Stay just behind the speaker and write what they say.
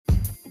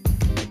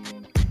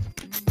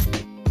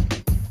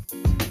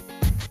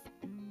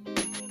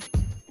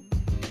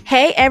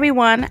Hey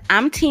everyone,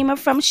 I'm Tima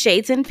from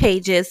Shades and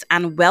Pages,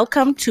 and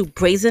welcome to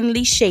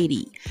Brazenly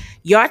Shady,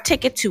 your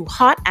ticket to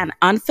hot and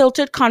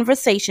unfiltered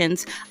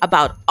conversations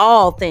about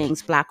all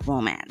things Black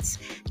romance.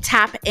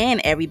 Tap in,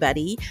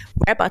 everybody.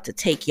 We're about to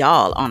take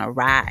y'all on a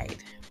ride.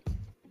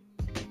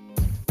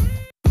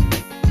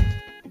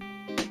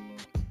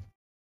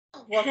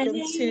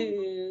 Welcome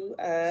to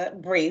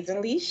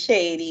Brazenly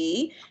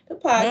Shady, the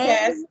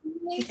podcast.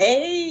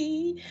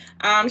 Hey,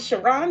 I'm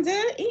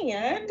Sharonda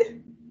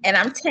and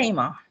I'm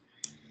Tama.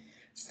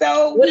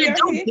 So what we it are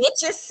do, here.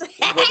 bitches?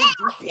 What it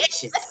do,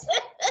 bitches?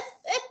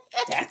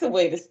 That's a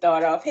way to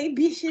start off. Hey,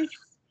 bitches,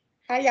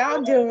 how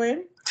y'all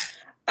doing?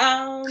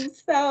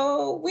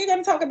 So we're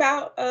gonna talk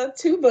about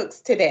two books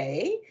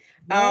today.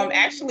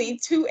 Actually,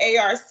 two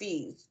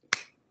ARCs.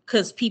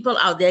 Because people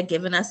out there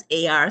giving us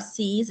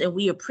ARCs, and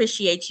we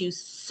appreciate you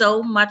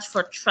so much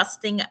for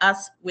trusting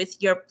us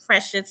with your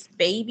precious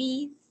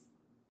babies.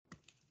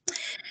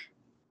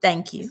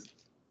 Thank you.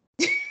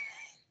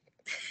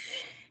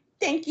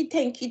 Thank you,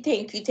 thank you,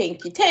 thank you,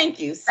 thank you, thank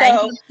you. So,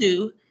 thank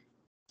you to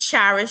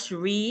Cherish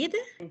Reed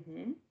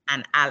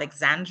and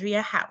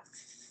Alexandria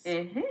House.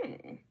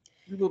 We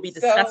will be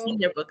discussing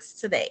their books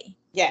today.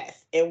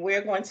 Yes, and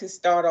we're going to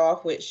start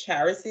off with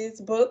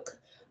Cherish's book,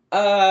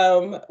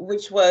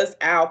 which was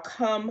 "I'll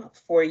Come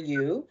for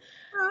You."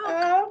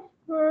 I'll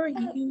come for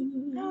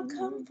you. I'll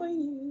come for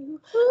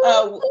you.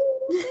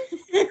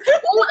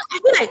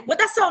 Like what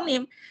that song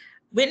name?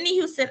 Whitney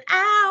Houston.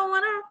 I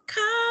wanna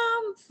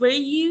come for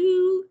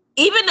you.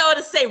 Even though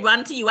to say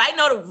 "Run to You," I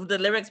know the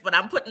lyrics, but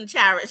I'm putting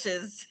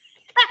Cherish's.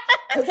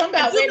 Because I'm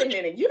about, wait a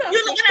minute. You're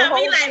looking at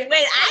me like,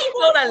 wait, I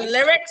know the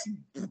lyrics.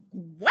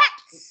 What?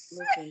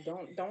 Listen,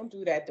 don't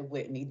do that to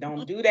Whitney.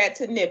 Don't do that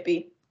to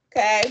Nippy.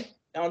 Okay?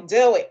 Don't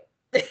do it.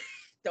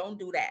 Don't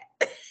do that.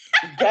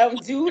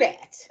 Don't do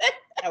that.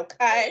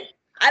 Okay?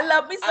 I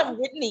love me some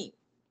Whitney.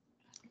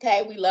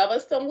 Okay, we love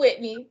us some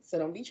Whitney, so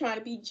don't be trying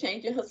to be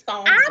changing her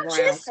songs I'm around.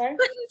 Just okay?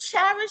 Putting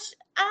Cherish,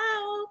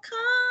 I'll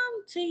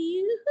come to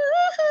you.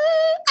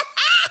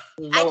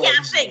 I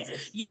can't sing.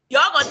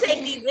 Y'all gonna take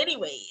these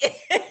anyway.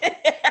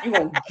 You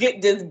gonna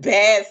get this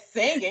bad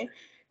singing.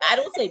 I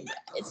don't say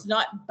it's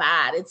not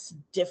bad. It's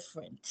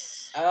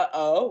different.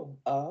 Oh.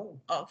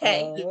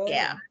 Okay.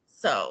 Yeah.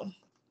 So.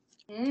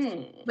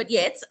 But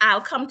yeah, I'll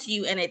come to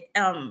you, and it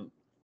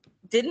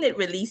didn't it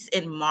release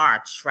in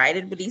March, right?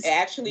 It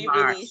actually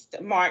released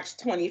March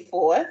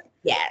 24th.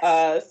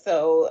 Yes.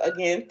 So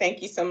again,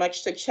 thank you so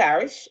much to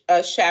Cherish.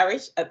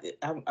 Cherish,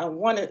 I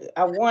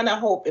wanna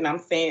hope, and I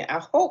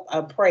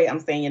pray I'm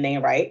saying your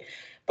name right.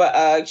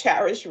 But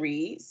Cherish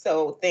Reed.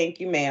 So thank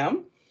you,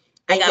 ma'am.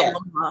 I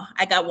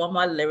got one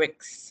more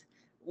lyrics,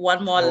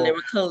 one more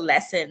lyrical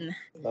lesson.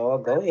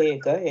 Lord, go ahead.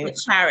 With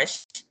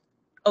Cherish.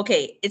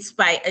 Okay, it's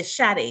by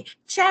Ashade.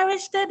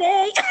 Cherish the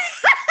day.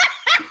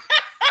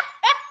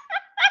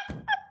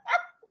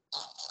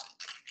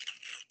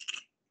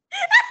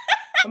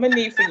 I'm gonna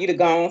need for you to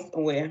go on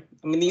somewhere.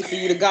 And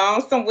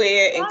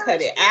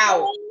cut it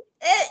out.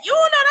 You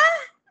know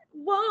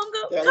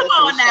that? Girl, come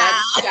on now.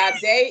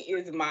 Sade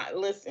is my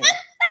listen.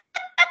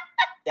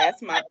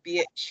 That's my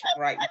bitch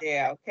right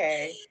there.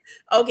 Okay.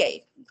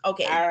 Okay.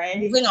 All right.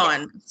 Moving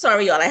on.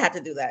 Sorry, y'all. I had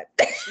to do that.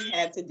 She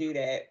had to do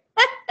that.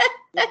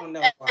 We don't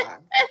know why.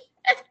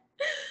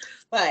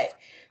 But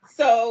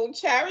so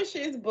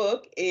Cherish's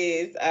book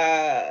is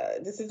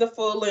this is a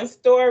full-length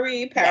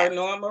story,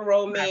 paranormal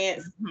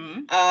romance.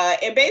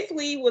 And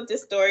basically with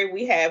this story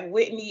we have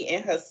Whitney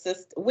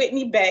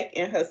Beck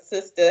and her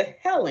sister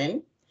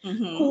Helen,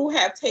 who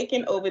have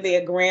taken over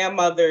their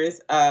grandmother's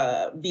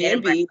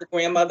B&B. The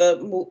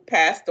grandmother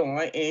passed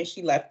on, and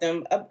she left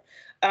them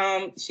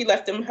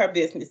her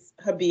business,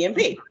 her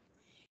B&B.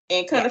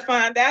 And kind of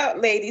find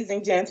out, ladies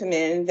and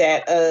gentlemen,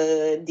 that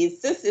the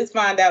sisters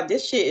find out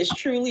this shit is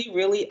truly,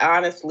 really,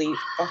 honestly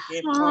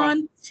fucking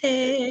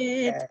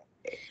haunted.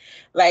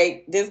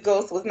 Like, this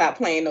ghost was not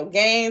playing no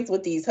games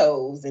with these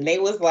hoes. And they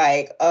was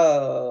like,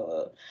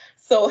 So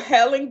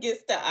Helen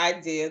gets the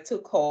idea to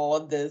call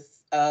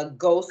this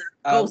ghost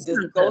hunters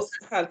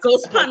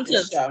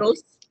show.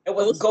 It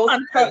was Ghost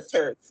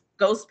Hunters.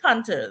 Ghost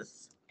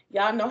Hunters.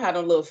 Y'all know how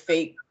the little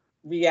fake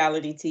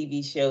reality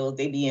TV shows,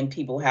 they be in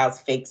people's house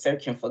fake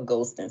searching for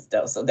ghosts and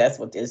stuff. So that's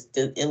what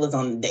it was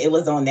on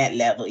that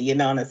level, you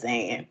know what I'm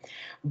saying?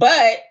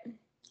 But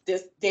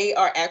they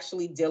are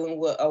actually dealing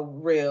with a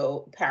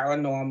real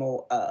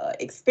paranormal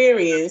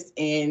experience,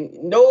 and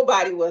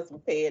nobody was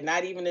prepared,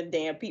 not even the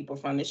damn people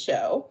from the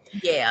show.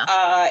 Yeah.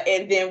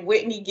 And then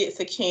Whitney gets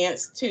a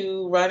chance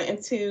to run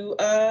into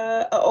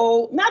not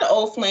an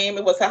old flame,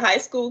 it was a high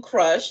school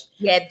crush.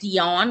 Yeah,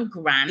 Dion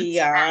Grant.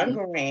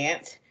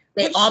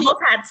 They almost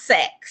had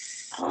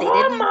sex.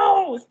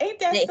 Almost. Ain't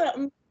that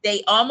something?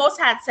 They almost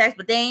had sex,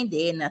 but they ain't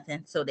did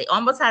nothing. So they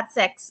almost had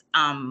sex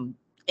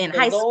in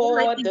high school.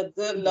 The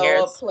good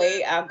Lord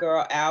played our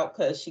girl out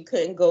because she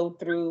couldn't go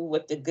through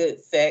with the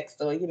good sex.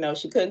 Or,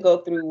 she couldn't go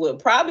through what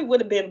probably would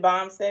have been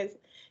bomb sex.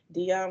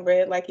 Dion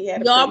read like he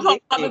had y'all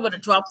probably would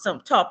have dropped some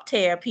top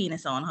tier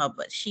penis on her,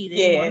 but she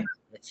didn't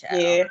want to.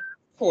 Yeah,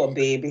 poor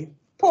baby.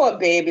 Poor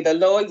baby. The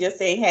Lord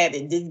just ain't had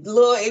it. The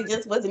Lord, it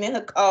just wasn't in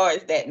her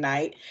cards that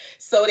night.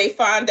 So they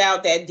found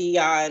out that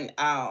Dion,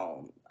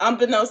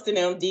 unbeknownst to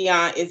them,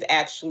 Dion is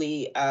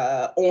actually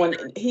on.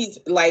 He's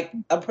like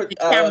The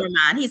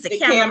cameraman. He's the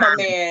cameraman.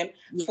 cameraman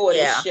for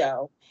the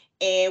show.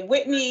 And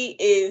Whitney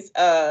is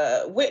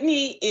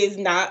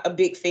not a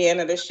big fan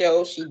of the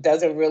show. She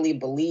doesn't really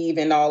believe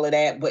in all of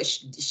that, but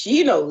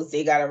she knows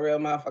they got a real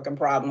motherfucking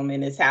problem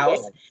in this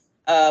house.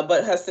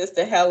 But her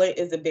sister Helen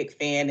is a big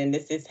fan, and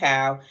this is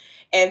how.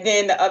 And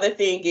then the other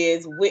thing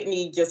is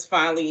Whitney just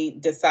finally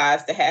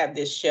decides to have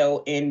this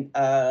show in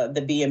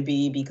the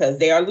B&B because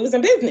they are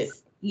losing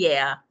business.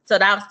 Yeah, so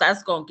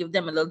that's going to give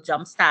them a little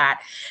jump start.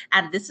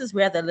 And this is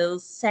where the little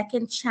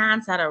second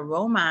chance at a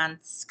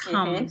romance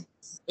comes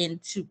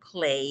into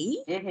play.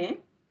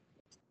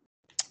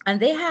 And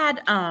they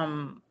had,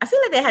 I feel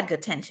like they had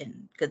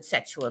good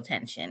sexual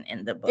tension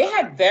in the book. They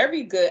had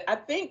I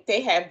think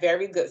they had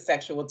very good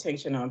sexual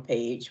tension on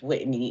page,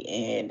 Whitney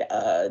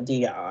and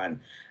Dion.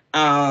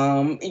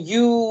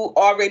 You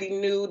already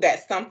knew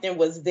that something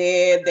was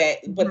there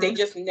but they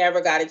just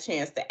never got a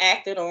chance to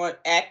act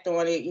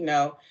on it, you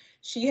know.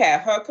 She had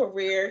her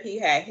career, he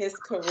had his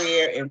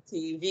career in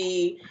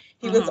TV.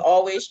 He was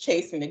always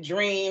chasing a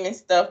dream and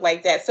stuff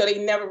like that. So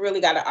they never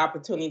really got an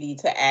opportunity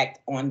to act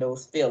on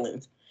those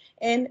feelings.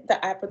 And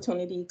the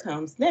opportunity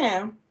comes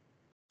now.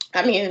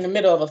 I mean, in the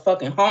middle of a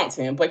fucking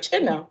haunting, but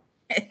you know.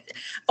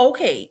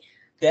 Okay.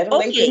 Better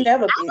late than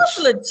never,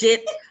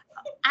 bitch.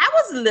 I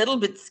was a little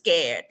bit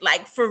scared,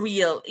 like for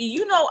real.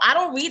 You know, I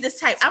don't read this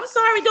type. I'm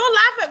sorry, don't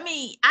laugh at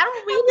me. I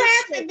don't read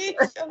this shit.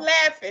 Bitch. I'm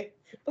laughing.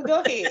 But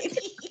go ahead.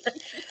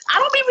 I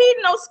don't be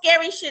reading no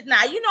scary shit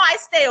now. You know, I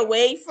stay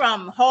away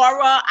from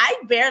horror. I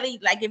barely,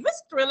 like, if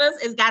it's thrillers,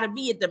 it's got to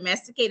be a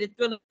domesticated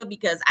thriller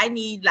because I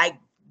need, like,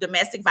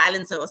 domestic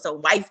violence or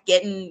some wife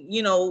getting,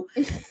 you know.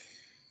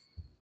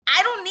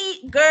 I don't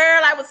need, girl,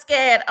 I was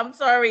scared. I'm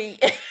sorry.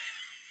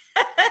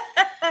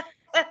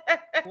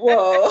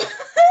 Whoa.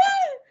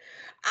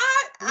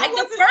 Like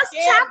the first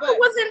chapter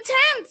was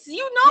intense.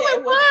 You know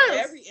it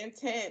was. Very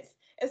intense.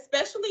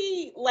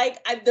 Especially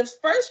like the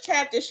first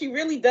chapter, she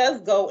really does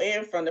go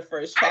in from the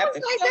first chapter.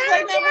 What's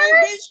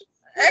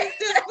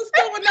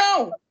going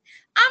on?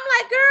 I'm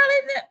like, girl,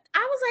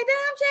 I was like,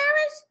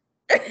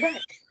 damn,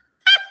 Cherish.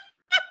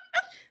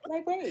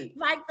 Like, wait.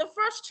 Like the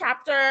first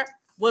chapter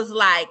was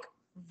like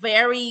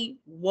very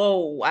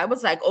whoa. I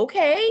was like,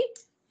 okay.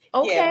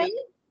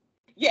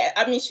 Yeah,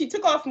 I mean, she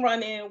took off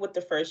running with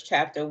the first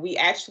chapter.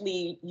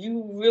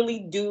 You really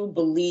do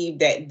believe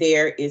that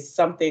there is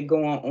something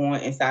going on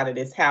inside of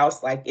this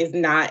house. Like, it's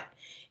not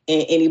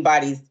in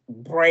anybody's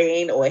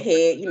brain or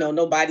head. You know,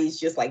 nobody's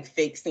just like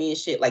fake seeing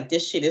shit. Like,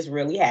 this shit is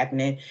really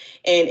happening.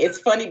 And it's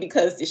funny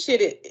because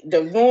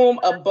the room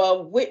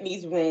above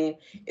Whitney's room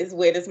is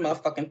where this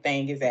motherfucking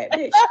thing is at,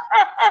 bitch.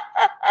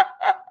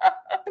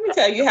 Let me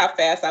tell you how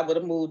fast I would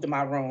have moved to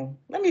my room.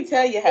 Let me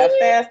tell you how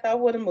fast I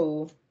would have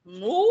moved.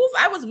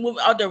 I was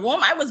moving out the room.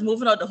 I was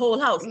moving out the whole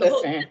house.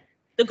 Listen,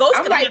 the ghost.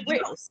 I'm like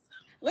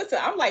Listen,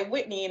 I'm like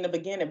Whitney in the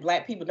beginning.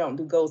 Black people don't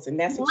do ghosts, and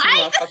that's a true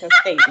motherfucking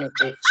statement,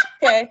 bitch.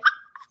 Okay.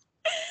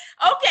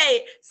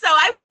 Okay, so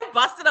I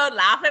busted out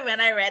laughing when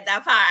I read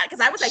that part because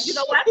I was like, you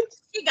know what?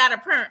 She got a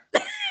perm.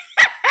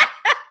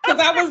 Because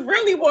I was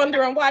really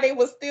wondering why they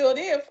were still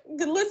there.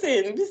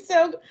 Listen, just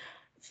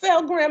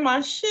sell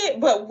grandma shit,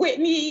 but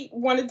Whitney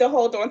wanted to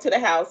hold on to the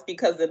house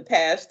because of the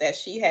past that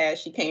she had.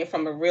 She came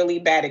from a really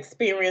bad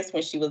experience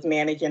when she was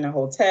managing a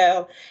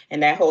hotel,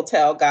 and that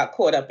hotel got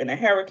caught up in a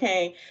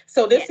hurricane.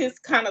 So this is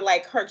kind of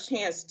like her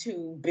chance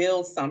to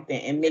build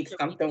something and make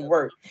something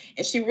work.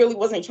 And she really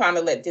wasn't trying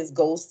to let this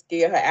ghost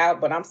scare her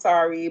out, but I'm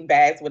sorry,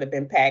 bags would have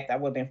been packed. I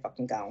would have been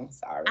fucking gone.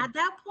 Sorry. At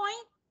that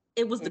point,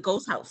 it was the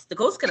ghost house. The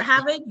ghost could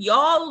have it.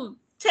 Y'all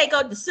take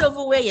out the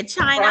silverware, your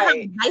china, have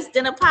a nice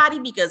dinner party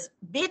because,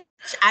 bitch,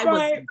 I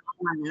was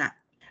gone.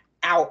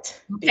 Out.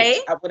 Okay.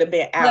 Bitch. I would have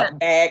been out.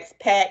 Bags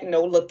packed,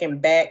 no looking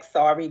back.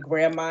 Sorry,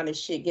 grandma and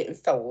shit getting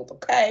sold.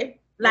 Okay.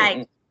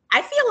 Like,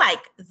 I feel like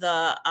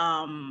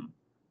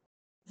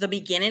the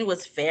beginning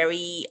was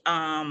very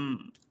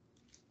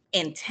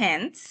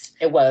intense.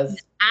 It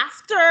was.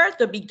 After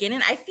the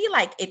beginning, I feel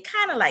like it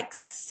kind of like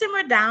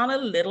simmered down a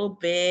little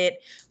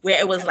bit where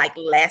it was like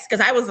less.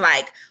 Because I was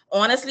like,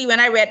 honestly, when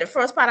I read the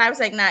first part, I was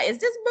like, nah, is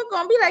this book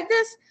going to be like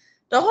this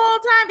the whole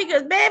time?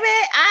 Because, baby,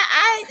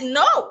 I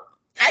know.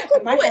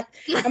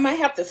 I might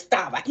have to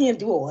stop. I can't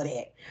do all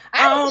that.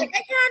 I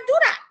can't do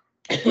that.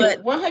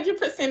 But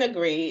 100%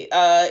 agree.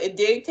 It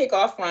did take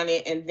off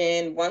running. And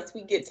then once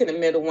we get to the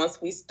middle, once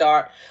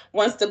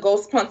the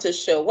ghost hunters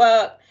show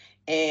up,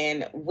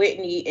 and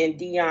Whitney and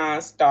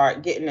Dion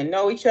start getting to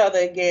know each other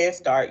again,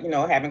 start,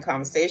 having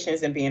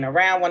conversations and being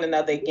around one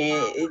another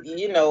again.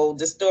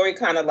 The story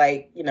kind of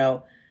like,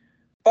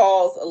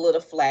 falls a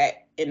little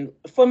flat. And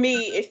for me,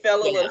 it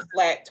fell a little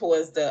flat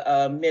towards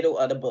the middle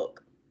of the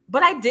book.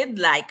 But I did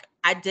like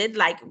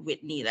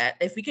Whitney. That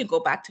if we can go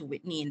back to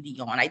Whitney and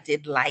Dion, I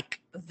did like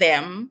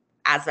them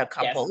as a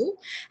couple. Yes.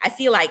 I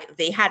feel like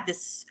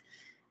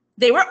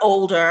they were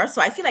older.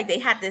 So I feel like they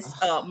had this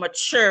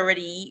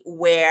maturity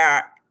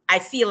where I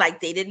feel like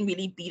they didn't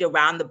really beat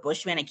around the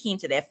bush when it came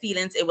to their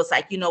feelings. It was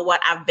like, you know what,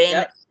 I've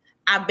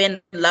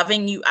been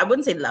loving you. I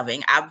wouldn't say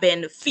loving. I've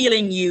been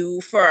feeling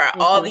you for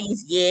all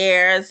these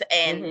years,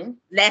 and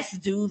let's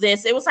do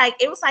this. It was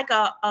like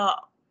a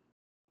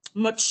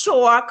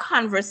mature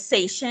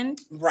conversation,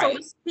 so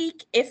to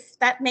speak, if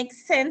that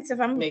makes sense.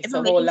 Makes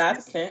a whole lot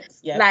of sense.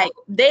 Yeah. Like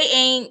they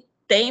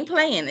ain't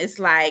playing. It's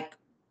like,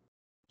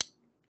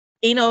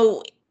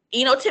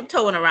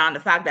 tiptoeing around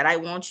the fact that I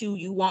want you,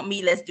 you want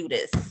me, let's do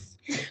this.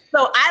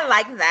 So I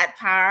like that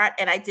part,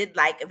 and I did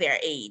like their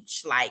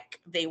age.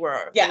 Like they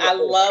were. Yeah, I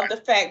love the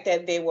fact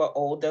that they were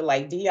older.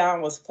 Like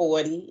Dion was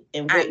 40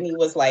 and Whitney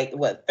was like,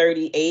 what,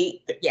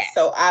 38? Yeah.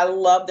 So I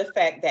love the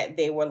fact that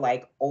they were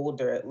like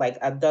older. Like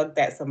I dug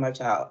that so much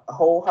out. I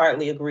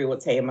wholeheartedly agree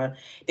with Tama.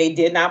 They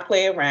did not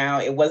play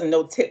around. It wasn't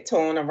no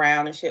tiptoeing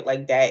around and shit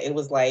like that. It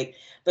was like,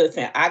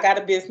 listen, I got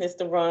a business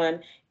to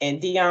run.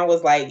 And Dion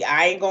was like,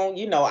 I ain't gonna,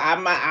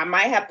 I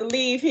might have to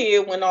leave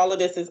here when all of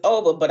this is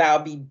over, but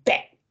I'll be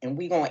back. And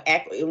we're going to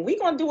act, and we're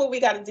going to do what we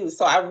got to do.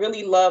 So I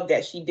really love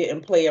that she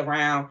didn't play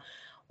around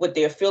with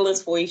their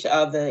feelings for each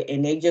other.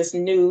 And they just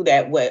knew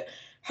that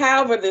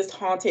however this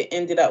haunted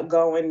ended up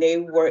going,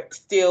 they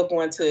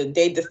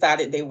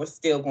decided they were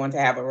still going to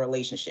have a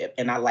relationship.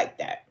 And I like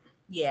that.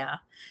 Yeah.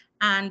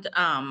 And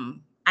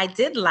I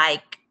did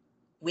like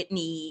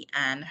Whitney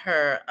and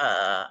her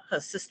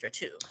sister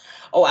too.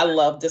 Oh, I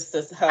love her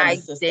sister's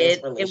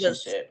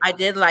relationship. I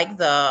did like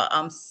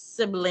the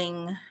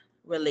sibling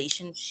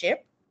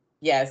relationship.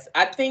 Yes,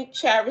 I think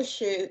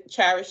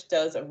Cherish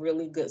does a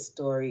really good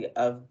story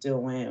of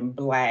doing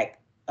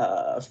Black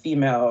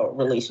female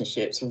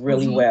relationships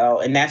really well.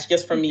 And that's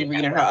just from me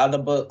reading her other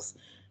books.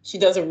 She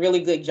does a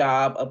really good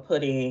job of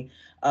putting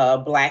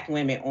Black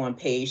women on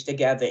page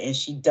together, and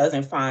she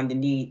doesn't find the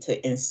need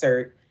to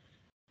insert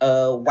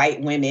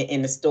white women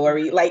in the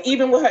story. Like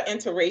even with her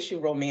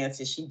interracial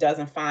romances, she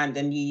doesn't find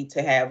the need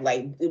to have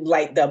like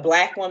the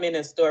Black woman in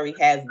the story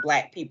has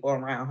Black people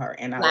around her,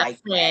 and Black I like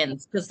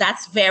friends, because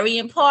that's very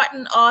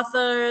important.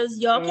 Authors,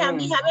 y'all can't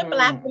be having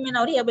Black women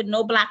out here with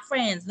no Black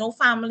friends, no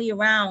family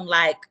around.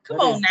 Like, come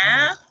on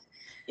now.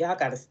 Y'all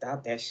gotta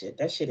stop that shit.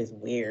 That shit is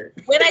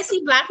weird. When I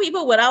see Black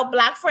people without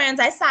Black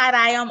friends, I side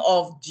eye them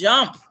off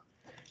jump.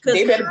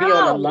 They better be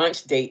on a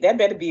lunch date. That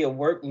better be a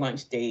work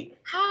lunch date.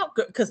 How?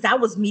 Because that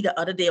was me the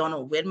other day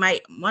with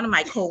one of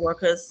my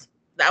coworkers.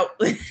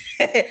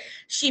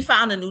 She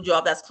found a new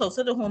job that's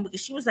closer to home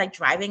because she was like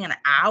driving an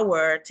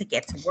hour to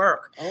get to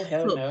work. Oh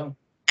hell no!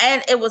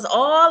 And it was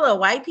all the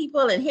white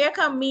people, and here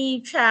come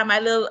me trying my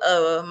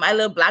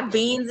little black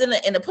beans in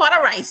the pot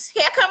of rice.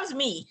 Here comes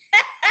me.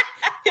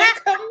 Here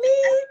come me.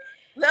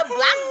 The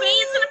black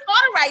beans in the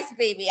pot of rice,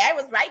 baby. I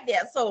was right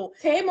there. So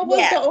Tama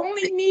was the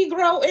only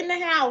Negro in the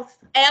house.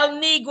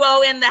 El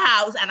Negro in the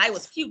house, and I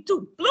was cute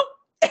too. Bloop.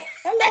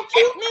 Hello,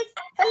 cuteness.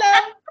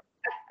 Hello.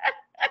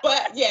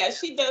 But yeah,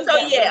 she does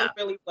really,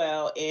 really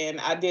well. And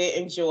I did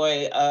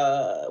enjoy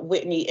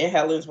Whitney and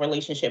Helen's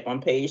relationship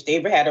on page.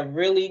 They had a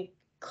really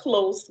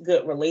close,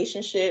 good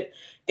relationship.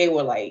 They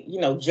were like,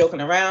 joking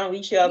around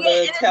with each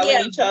other,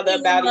 telling each other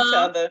about each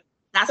other.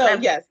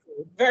 Yes,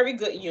 very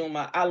good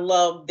humor. I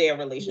love their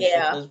relationship.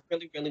 It was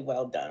really, really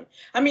well done.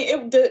 I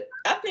mean,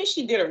 I think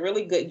she did a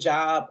really good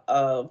job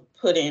of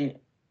putting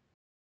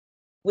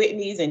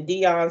Whitney's and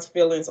Dion's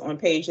feelings on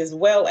page as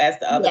well as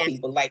the other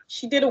people. Like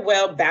she did a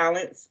well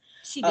balance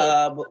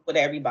with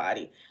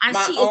everybody. And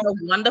she is a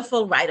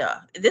wonderful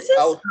writer. This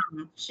is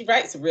she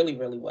writes really,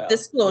 really well.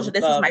 Disclosure,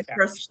 this is my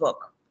first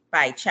book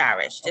by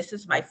Cherish. This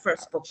is my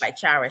first book by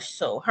Cherish.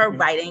 So her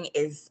writing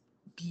is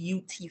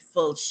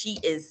beautiful. She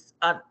is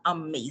an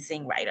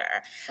amazing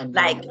writer.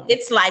 Like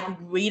it's like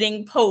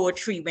reading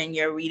poetry when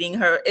you're reading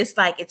her. It's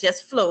like it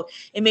just flows.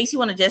 It makes you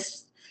want to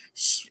just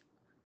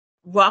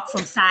rock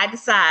from side to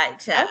side.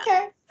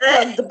 Okay.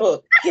 Hug the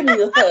book. Give me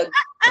a hug.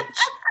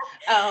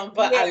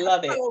 But I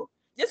love it. So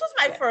this was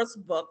my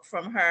first book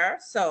from her.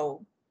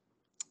 So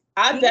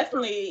I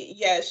definitely,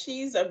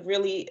 she's a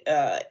really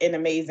an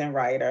amazing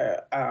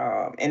writer.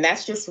 And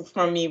that's just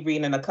from me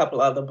reading a couple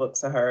other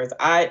books of hers.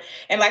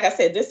 And like I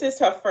said, this is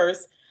her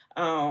first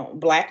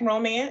Black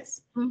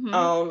romance.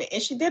 And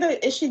she did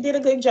a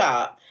good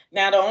job.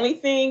 Now, the only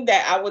thing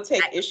that I would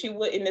take issue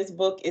with in this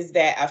book is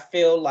that I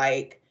feel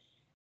like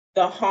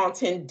the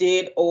haunting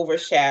did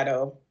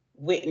overshadow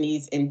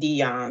Whitney's and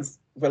Dion's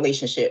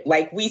relationship.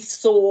 Like we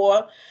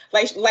saw,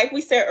 like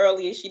we said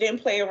earlier, she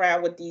didn't play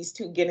around with these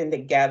two getting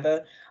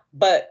together,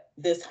 but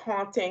this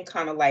haunting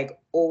kind of like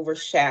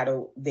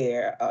overshadowed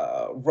their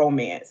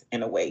romance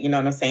in a way. You know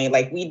what I'm saying?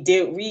 Like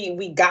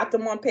we got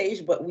them on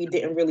page, but we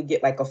didn't really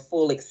get like a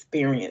full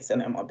experience of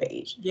them on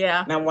page.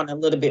 Yeah. And I want a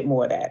little bit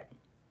more of that.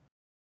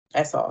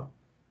 That's all.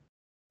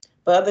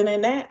 But other than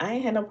that, I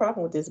ain't had no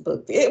problem with this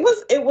book. It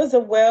was a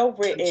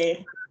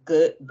well-written,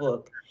 good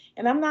book.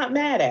 And I'm not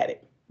mad at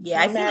it.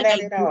 Yeah, I'm not mad at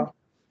it at all.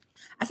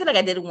 I feel like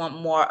I did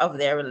want more of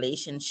their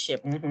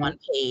relationship on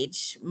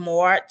page.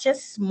 More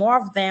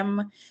of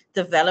them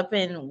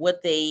developing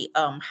what they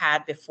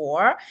had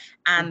before.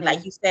 And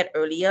like you said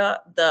earlier,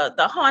 the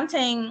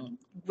haunting,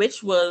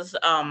 which was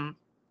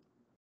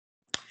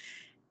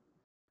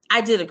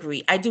I did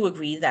agree. I do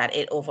agree that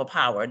it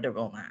overpowered the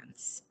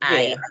romance.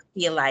 I Yeah.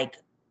 feel like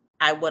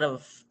I would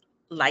have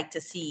liked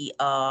to see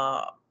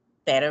a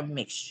better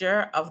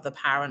mixture of the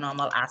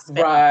paranormal aspect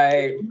of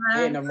Right.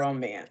 the In a romance.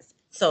 romance.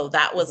 So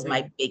that was Agree.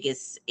 my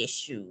biggest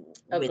issue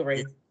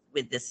Agree.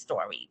 with this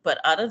story. But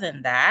other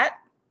than that,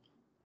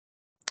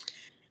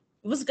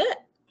 it was good.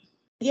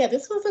 Yeah,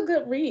 this was a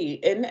good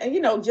read. And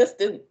you know, just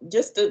to,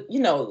 you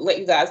know, let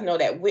you guys know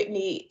that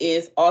Whitney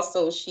is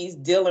also, she's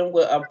dealing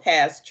with a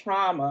past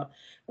trauma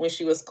when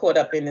she was caught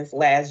up in this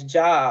last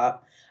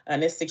job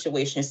and this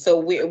situation. So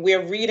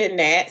we're reading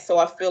that. So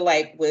I feel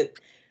like with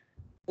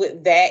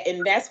that,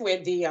 and that's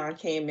where Dion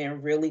came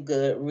in really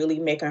good, really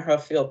making her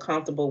feel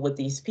comfortable with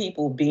these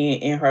people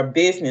being in her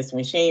business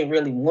when she ain't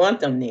really want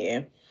them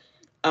there.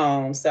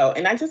 So,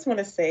 and I just want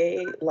to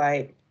say,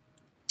 like,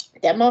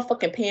 that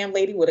motherfucking Pam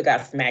lady would have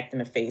got smacked in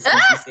the face when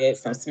she said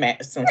some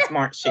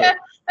smart shit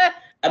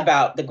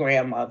about the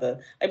grandmother.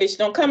 Like, bitch,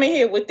 don't come in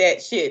here with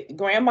that shit.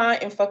 Grandma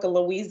in fucking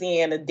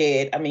Louisiana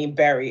dead. I mean,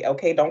 buried.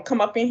 Okay, don't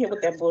come up in here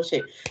with that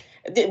bullshit.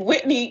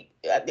 Whitney,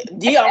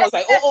 Dion was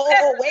like,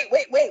 oh,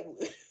 wait.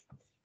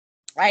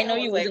 I know I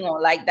was you like, wasn't gonna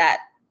like that.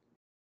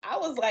 I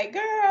was like,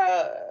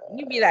 girl.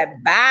 You be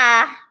like,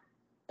 bye.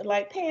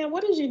 Like, Pam,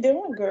 what is you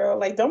doing, girl?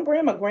 Like, don't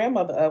bring my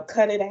grandmother up.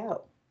 Cut it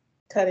out.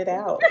 Cut it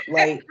out.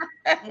 Like,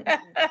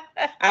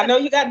 I know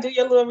you got to do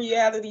your little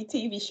reality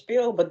TV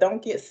spiel, but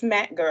don't get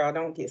smacked, girl.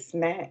 Don't get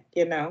smacked,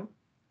 you know.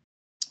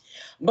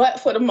 But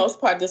for the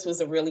most part, this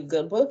was a really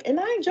good book, and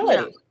I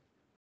enjoyed it.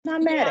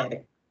 Not mad at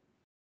it.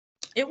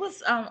 It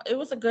was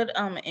a good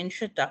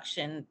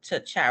introduction to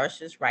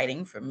Cherish's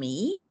writing for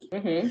me.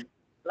 Mm-hmm.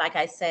 Like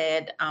I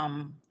said,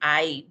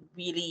 I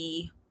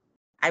really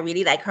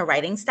like her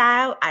writing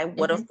style. I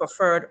would have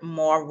preferred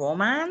more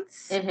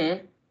romance.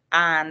 Mm-hmm.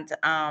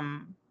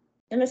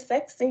 And the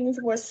sex scenes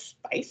were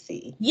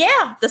spicy.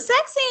 Yeah, the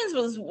sex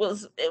scenes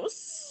was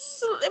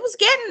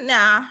getting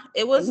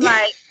it was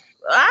like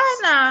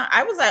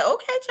I was like,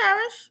 okay,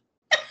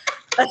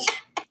 Cherish.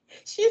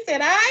 She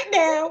said, all right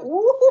now.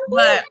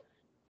 But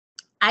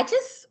I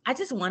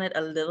just wanted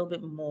a little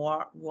bit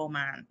more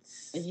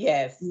romance.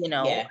 Yes. You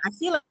know, yeah. I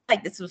feel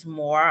like this was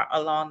more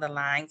along the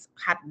lines,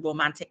 had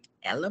romantic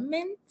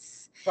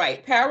elements.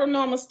 Right.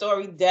 Paranormal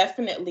story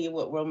definitely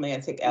with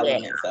romantic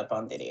elements up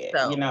under there.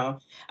 So, you know,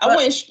 I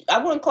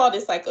wouldn't call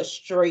this like a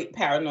straight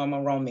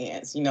paranormal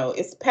romance. You know,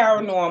 it's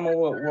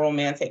paranormal with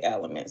romantic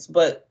elements,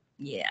 but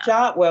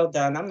job well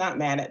done. I'm not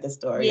mad at the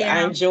story.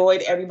 I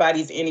enjoyed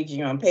everybody's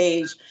energy on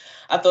page.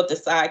 I thought the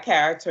side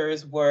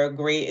characters were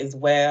great as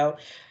well.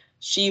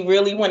 She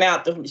really ran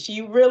out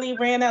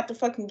the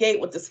fucking gate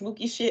with the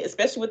spooky shit,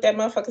 especially with that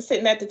motherfucker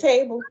sitting at the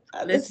table.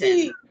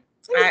 Listen,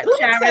 let me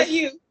tell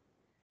you.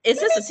 Is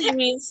this a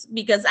series?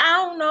 Because I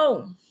don't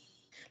know.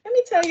 Let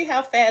me tell you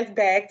how fast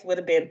bags would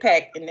have been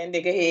packed and that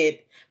nigga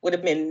head would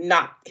have been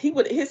knocked.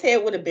 His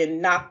head would have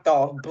been knocked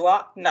off,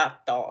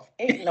 knocked off.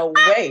 Ain't no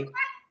way.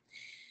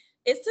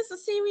 Is this a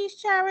series,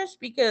 Cherish?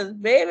 Because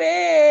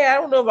baby, I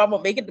don't know if I'm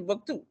gonna make it to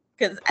book 2.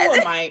 Because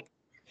poor Mike.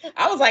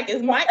 I was like,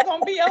 is Mike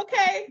gonna be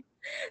okay?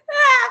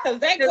 Because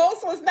that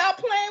ghost was not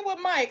playing with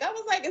Mike. I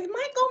was like, is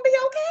Mike gonna be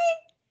okay?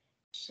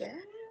 Sure.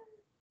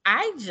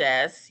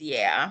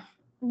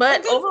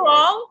 But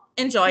overall,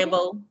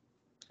 enjoyable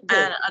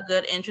and a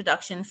good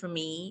introduction for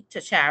me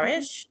to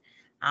Cherish.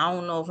 I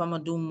don't know if I'm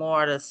gonna do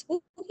more of the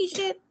spooky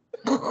shit,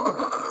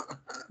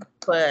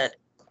 but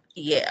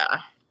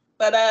yeah.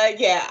 But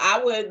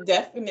I would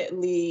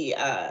definitely.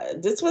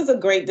 This was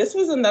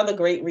another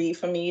great read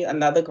for me.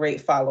 Another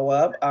great follow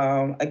up.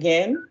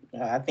 Again,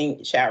 I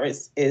think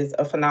Charis is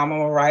a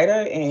phenomenal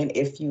writer, and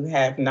if you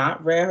have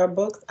not read her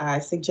books, I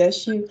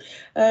suggest you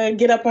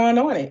get up on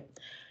it.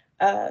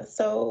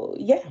 So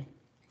yeah.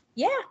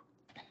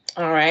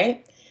 All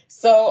right.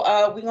 So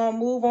we're gonna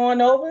move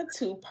on over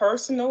to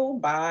Personal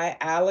by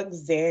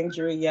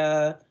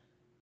Alexandria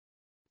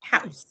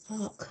House.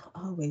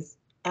 Always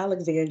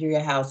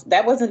Alexandria House.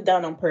 That wasn't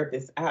done on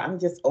purpose. I'm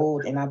just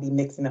old and I'll be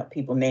mixing up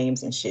people's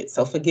names and shit.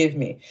 So forgive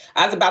me.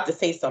 I was about to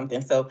say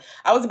something. So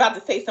I was about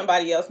to say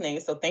somebody else's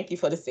name. So thank you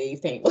for the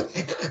save table.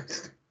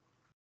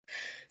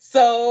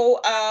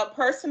 So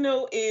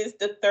Personal is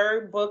the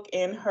third book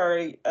in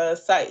her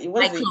site.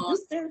 What is it?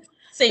 Houston?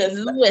 St.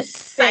 Louis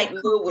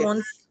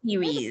Cyclone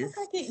series. Where the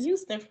fuck I get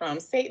Houston from?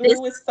 St.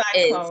 Louis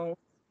Cyclone.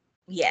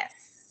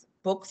 Yes.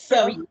 Book 3.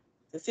 So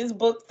this is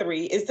book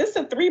 3. Is this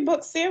a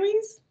 3-book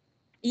series?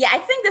 Yeah, I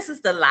think this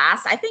is the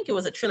last. I think it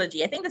was a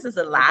trilogy. I think this is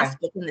the last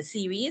book in the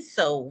series.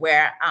 So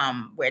we're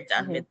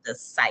done with the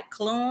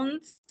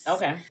Cyclones.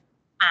 Okay.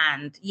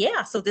 And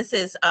so this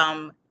is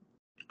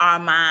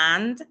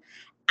Armand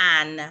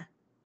and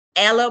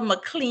Ella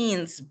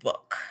McLean's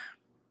book.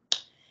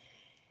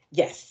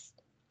 Yes.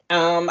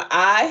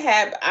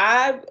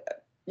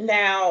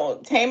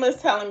 Now Tama's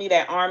telling me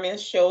that Armin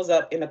shows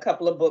up in a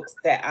couple of books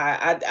that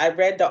I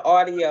read the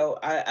audio.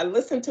 I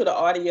listened to the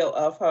audio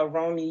of her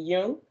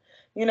Romeo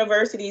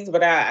Universities,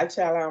 but I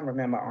don't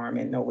remember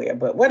Armin nowhere,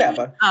 but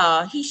whatever.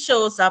 He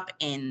shows up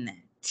in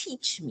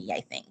Teach Me,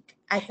 I think.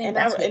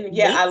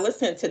 I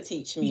listened to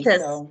Teach Me.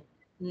 Because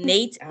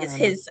Nate I is don't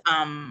know. his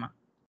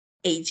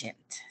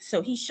agent.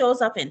 So he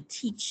shows up and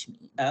teach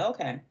me. Oh,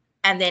 okay.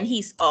 And then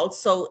he's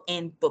also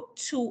in book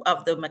 2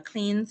 of the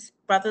McLean's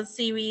Brothers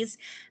series.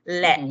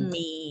 Let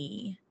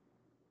me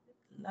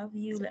love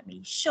you, let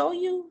me show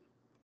you.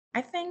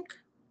 I think.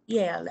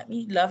 Yeah, let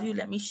me love you,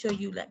 let me show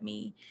you, let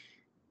me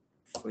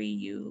free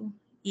you.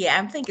 Yeah,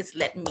 I think it's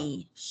let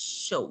me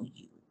show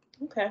you.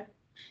 Okay.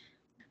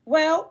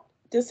 Well,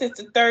 this is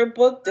the third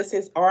book. This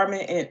is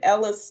Armin and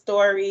Ella's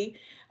story.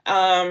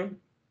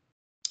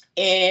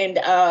 And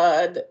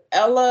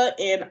Ella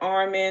and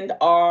Armand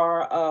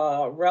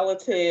are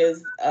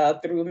relatives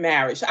through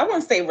marriage. I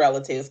wouldn't say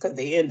relatives because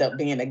they end up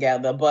being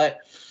together, but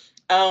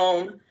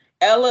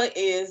Ella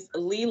is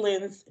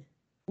Leland's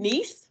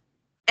niece.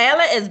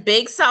 Ella is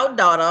Big South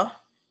daughter.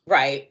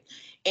 Right.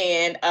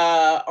 And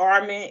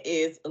Armin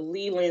is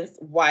Leland's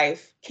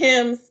wife,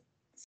 Kim's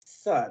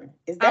son.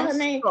 Is that her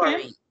name,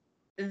 Kim?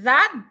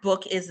 That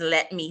book is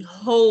Let Me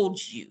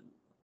Hold You.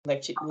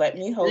 Let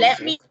me hold Let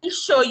you. me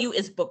show you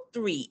is book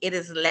 3. It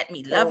is let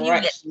me love you,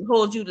 let me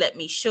hold you, let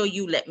me show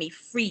you, let me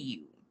free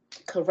you.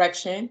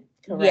 Correction.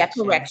 Yeah,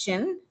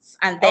 correction.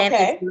 And then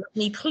it's let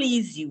me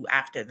please you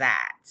after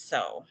that.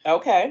 So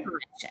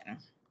correction.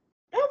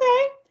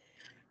 Okay.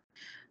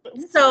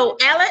 So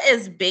Ella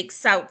is Big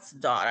South's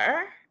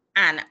daughter,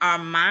 and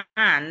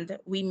Armand,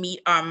 we meet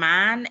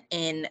Armand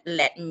in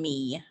Let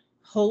Me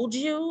Hold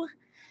You,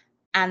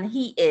 and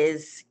he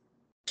is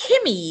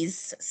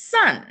Kimmy's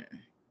son.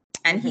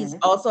 And he's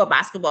also a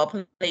basketball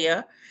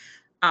player.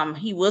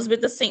 He was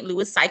with the St.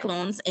 Louis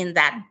Cyclones in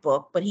that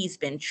book, but he's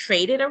been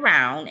traded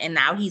around and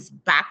now he's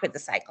back with the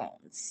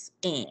Cyclones.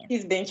 And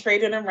he's been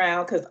traded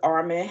around because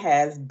Armin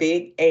has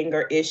big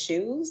anger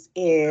issues,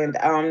 and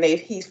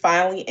he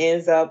finally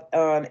ends up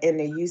in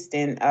the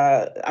Houston.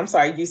 I'm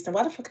sorry, Houston.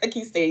 Why the fuck I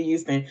keep saying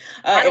Houston?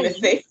 I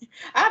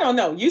don't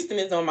know. Houston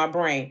is on my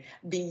brain.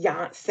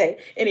 Beyonce.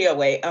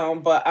 Anyway,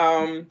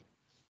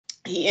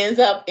 he ends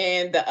up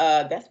in the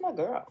that's my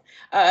girl.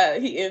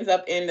 He ends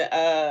up in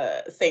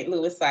the St.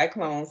 Louis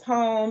Cyclones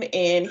home,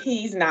 and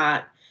he's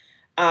not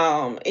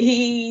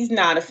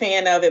a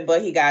fan of it,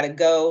 but he gotta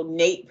go.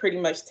 Nate pretty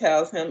much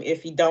tells him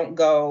if he don't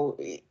go,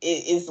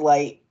 it's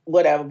like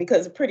whatever,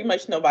 because pretty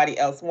much nobody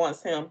else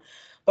wants him.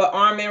 But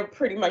Armin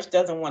pretty much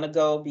doesn't want to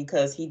go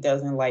because he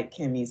doesn't like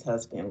Kimmy's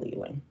husband,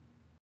 Leland.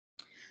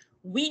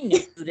 We knew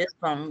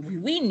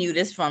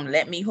this from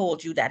Let Me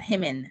Hold You, that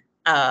him and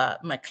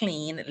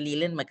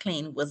Leland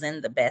McLean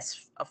wasn't the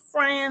best of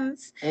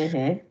friends.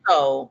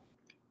 So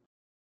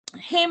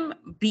him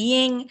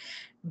being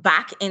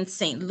back in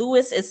St.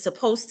 Louis is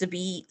supposed to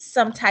be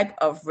some type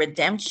of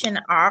redemption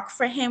arc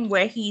for him,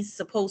 where he's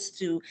supposed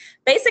to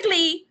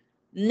basically,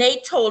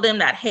 Nate told him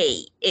that,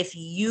 hey, if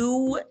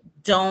you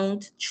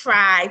don't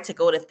try to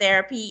go to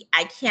therapy,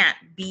 I can't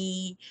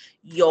be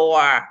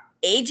your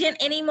agent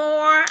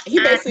anymore. He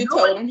basically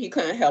told him he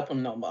couldn't help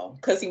him no more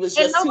because he was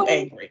just too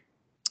angry.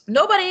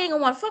 Nobody ain't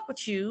gonna want to fuck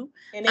with you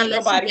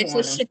unless you get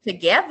your shit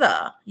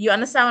together. You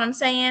understand what I'm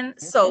saying?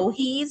 So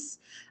he's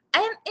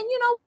and you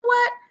know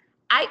what?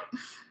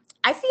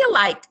 I feel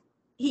like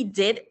he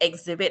did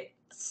exhibit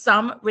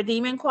some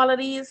redeeming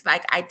qualities.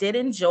 Like, I did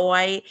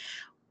enjoy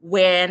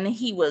when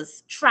he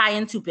was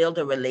trying to build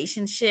a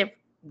relationship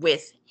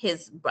with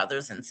his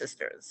brothers and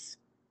sisters.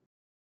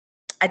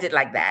 I did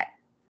like that.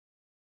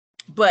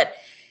 But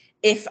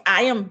if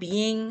I am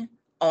being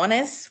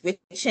honest, which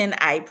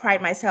I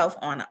pride myself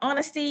on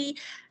honesty,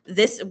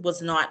 this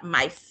was not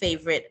my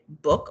favorite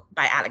book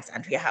by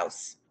Alexandria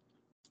House.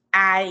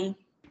 I'm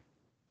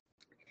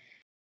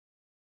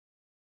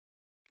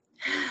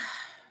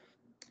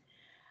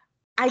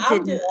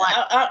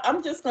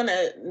just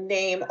gonna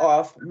name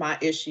off my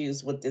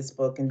issues with this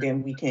book, and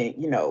then we can,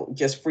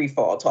 just free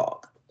fall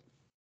talk.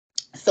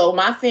 So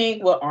my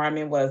thing with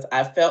Armin was,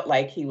 I felt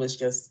like he was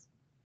just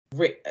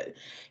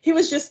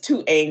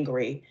too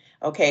angry.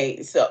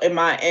 Okay, so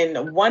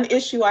and one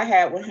issue I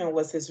had with him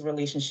was his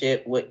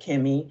relationship with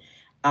Kimmy.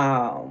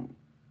 I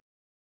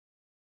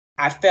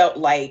felt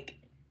like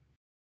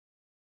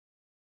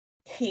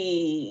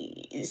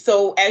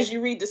so as you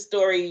read the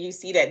story, you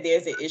see that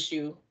there's an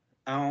issue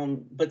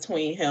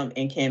between him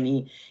and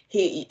Kimmy.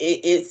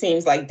 It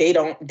seems like they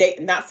don't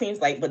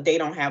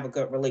have a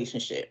good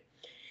relationship.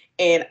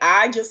 And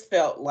I just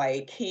felt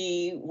like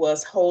he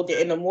was holding,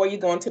 and the more you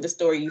go into the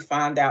story, you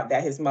find out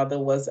that his mother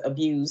was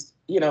abused.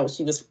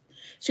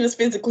 She was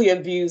physically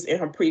abused in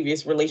her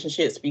previous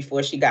relationships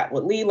before she got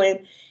with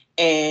Leland,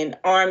 and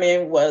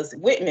Armin was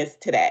witness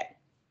to that.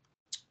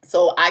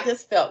 So I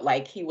just felt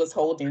like he was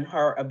holding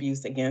her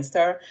abuse against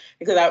her,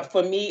 because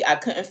for me, I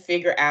couldn't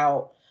figure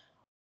out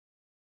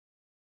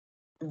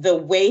the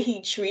way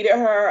he treated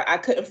her. I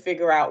couldn't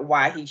figure out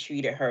why he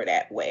treated her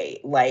that way.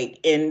 Like,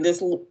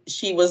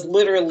 she was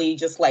literally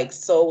just like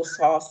so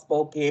soft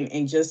spoken,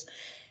 and just,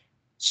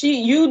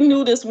 you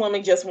knew this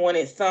woman just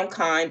wanted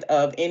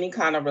any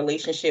kind of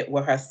relationship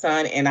with her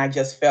son. And I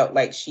just felt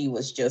like she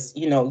was just,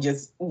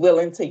 just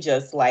willing to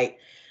just like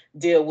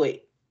deal with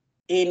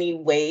any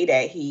way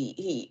that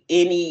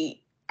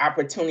any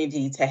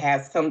opportunity to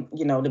have some,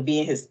 to be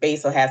in his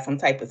space or have some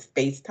type of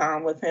space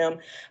time with him.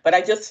 But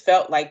I just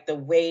felt like the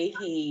way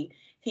he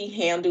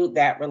handled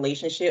that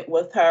relationship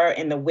with her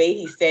and the way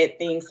he said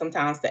things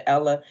sometimes to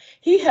Ella,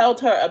 he held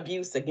her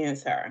abuse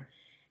against her.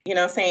 You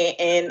know what I'm saying?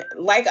 And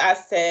like I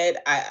said,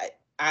 I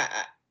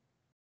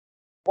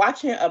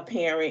watching a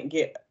parent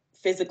get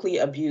physically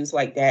abused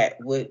like that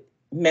would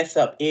mess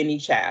up any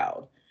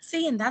child.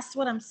 See, and that's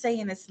what I'm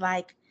saying. It's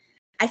like,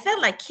 I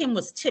felt like Kim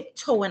was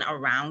tiptoeing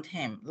around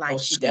him. Like,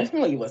 she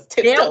definitely was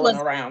tiptoeing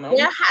around him.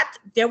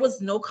 There was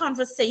no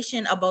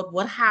conversation about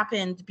what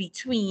happened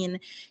between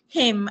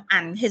him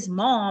and his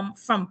mom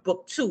from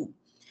book 2.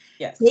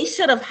 Yes. They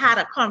should have had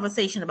a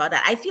conversation about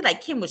that. I feel like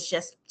Kim was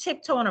just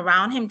tiptoeing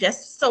around him,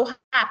 just so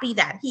happy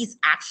that he's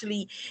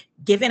actually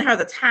given her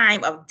the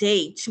time of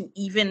day to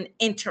even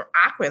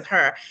interact with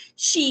her.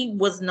 She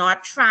was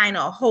not trying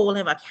to hold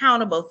him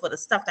accountable for the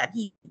stuff that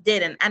he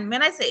did. And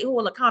when I say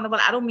hold accountable,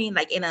 I don't mean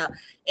like in a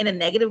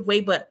negative way,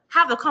 but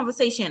have a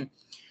conversation.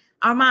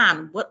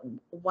 Armand,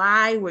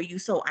 why were you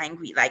so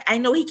angry? Like, I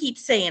know he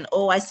keeps saying,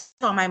 oh, I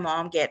saw my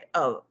mom get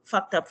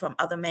fucked up from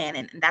other men,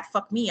 and that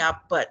fucked me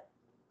up, but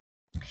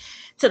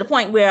to the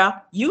point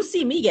where you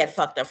see me get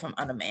fucked up from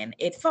other men,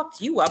 it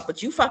fucked you up,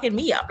 but you fucking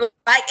me up.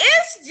 Like,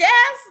 it's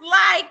just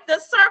like the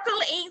circle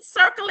ain't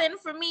circling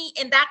for me.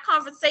 And that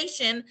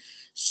conversation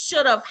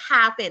should have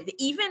happened.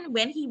 Even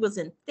when he was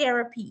in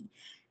therapy,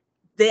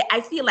 I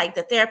feel like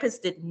the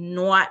therapist did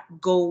not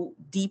go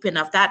deep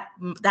enough. That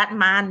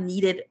man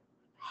needed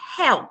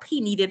help.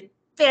 He needed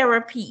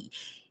therapy.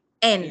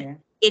 And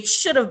it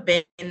should have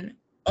been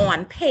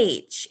on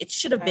page. It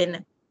should have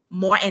been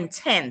more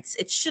intense.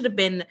 It should have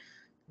been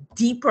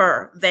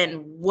deeper than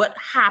what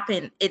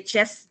happened.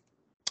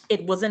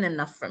 It wasn't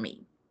enough for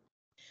me.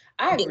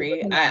 I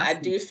agree. I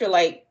do feel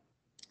like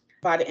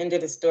by the end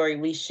of the story,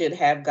 we should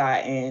have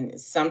gotten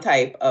some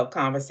type of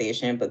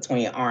conversation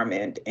between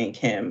Armand and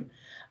Kim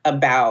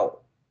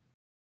about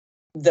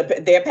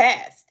their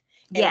past.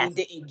 And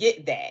we didn't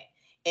get that.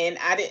 And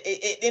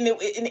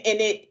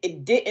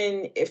it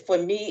didn't, for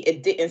me,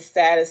 it didn't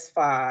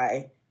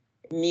satisfy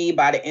me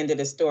by the end of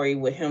the story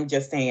with him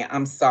just saying,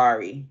 I'm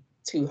sorry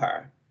to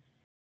her.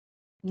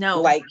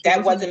 No, like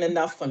that wasn't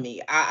enough for me.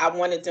 I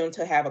wanted them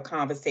to have a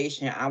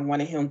conversation. I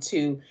wanted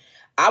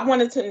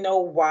to know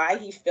why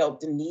he felt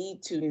the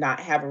need to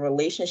not have a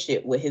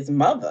relationship with his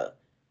mother.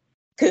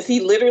 Because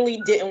he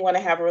literally didn't want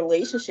to have a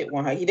relationship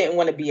with her. He didn't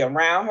want to be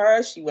around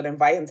her. She would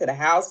invite him to the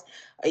house.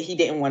 He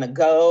didn't want to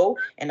go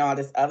and all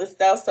this other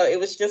stuff. So it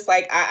was just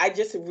like, I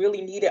just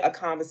really needed a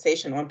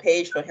conversation on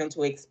page for him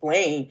to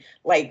explain,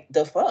 like,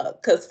 the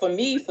fuck. Because for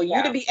me, for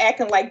you to be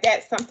acting like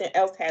that, something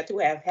else had to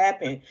have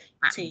happened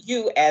to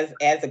you as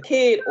a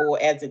kid or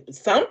as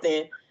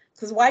something.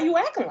 Because why are you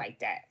acting like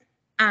that?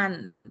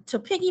 And to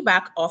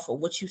piggyback off of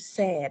what you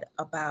said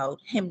about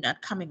him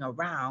not coming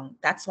around,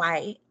 that's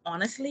why,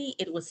 honestly,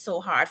 it was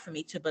so hard for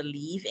me to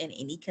believe in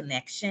any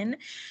connection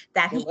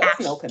that he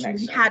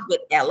actually had with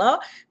Ella.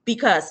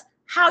 Because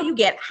how you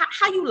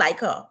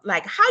like her,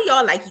 like how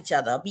y'all like each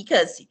other,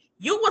 because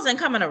you wasn't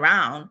coming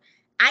around.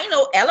 I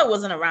know Ella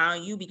wasn't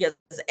around you because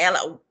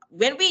Ella,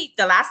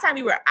 the last time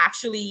we were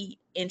actually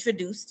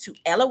introduced to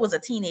Ella was a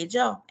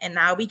teenager, and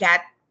now we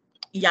got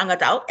young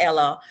adult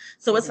Ella.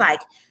 So it's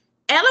like,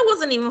 Ella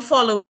wasn't even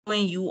following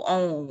you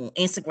on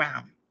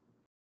Instagram.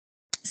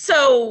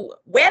 So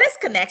where does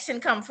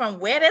connection come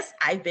from?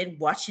 I've been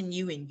watching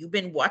you and you've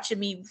been watching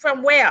me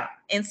from where?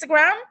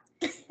 Instagram?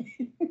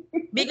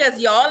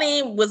 Because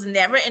y'all was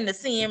never in the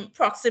same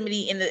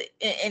proximity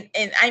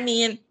and I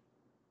mean,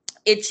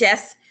 it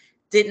just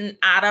didn't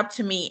add up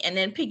to me. And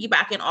then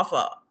piggybacking off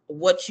of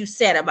what you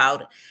said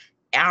about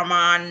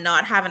Armand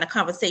not having a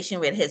conversation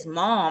with his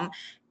mom,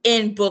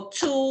 in book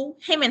 2,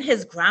 him and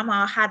his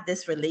grandma had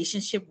this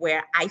relationship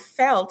where I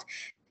felt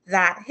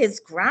that his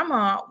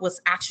grandma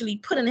was actually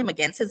putting him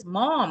against his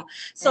mom.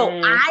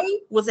 So I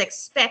was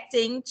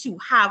expecting to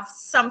have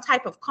some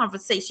type of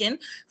conversation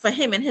for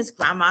him and his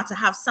grandma to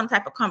have some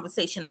type of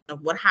conversation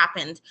of what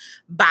happened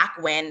back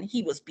when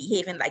he was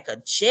behaving like a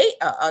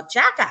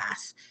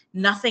jackass.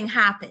 Nothing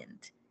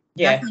happened.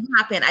 Nothing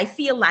happened. I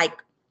feel like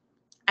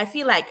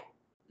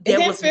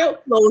there was no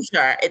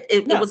closure.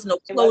 It was no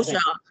closure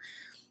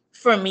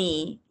for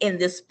me in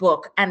this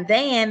book. And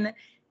then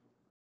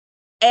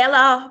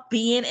Ella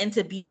being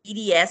into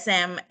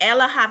BDSM,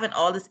 Ella having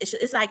all this issue.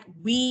 It's like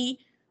the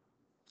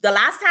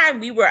last time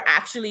we were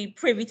actually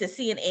privy to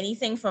seeing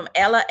anything from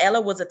Ella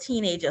was a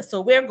teenager.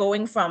 So we're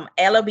going from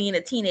Ella being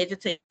a teenager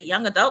to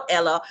young adult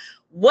Ella.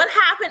 What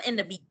happened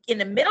in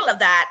the middle of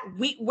that?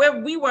 We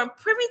weren't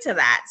privy to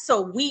that.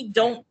 So we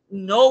don't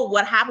know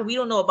what happened. We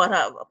don't know about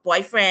her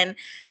boyfriend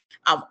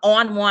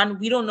on one.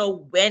 We don't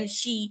know when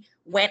she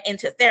went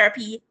into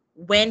therapy,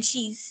 when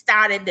she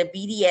started the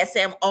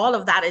BDSM. All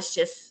of that is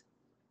just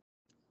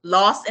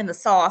lost in the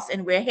sauce,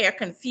 and we're here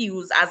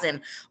confused as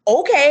in,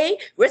 okay,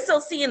 we're still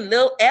seeing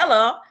little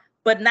Ella,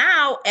 but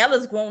now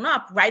Ella's grown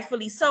up,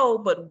 rightfully so,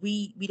 but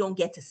we don't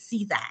get to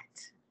see that.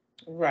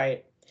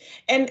 Right.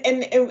 And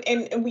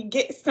we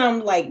get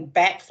some like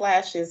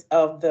backflashes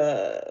of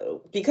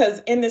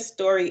because in this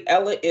story,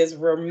 Ella is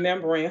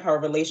remembering her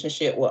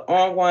relationship with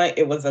On-One.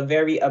 It was a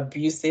very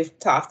abusive,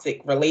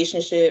 toxic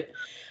relationship.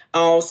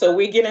 So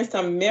we're getting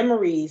some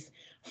memories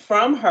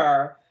from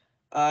her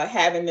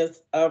having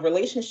this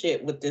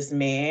relationship with this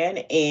man,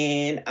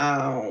 and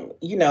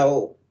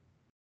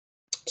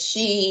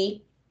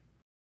she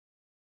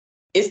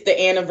it's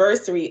the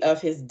anniversary of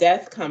his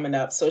death coming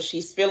up. So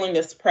she's feeling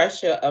this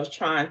pressure of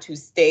trying to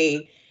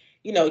stay,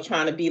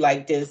 trying to be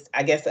like this,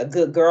 I guess, a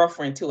good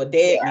girlfriend to a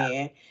dead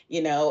man,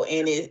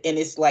 and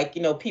it's like,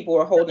 people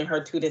are holding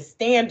her to this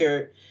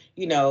standard,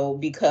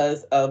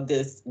 because of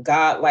this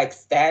godlike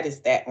status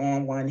that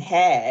On-One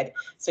had.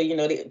 So,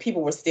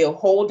 people were still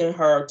holding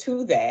her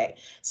to that.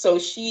 So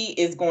she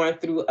is going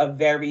through a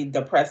very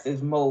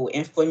depressive mode.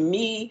 And for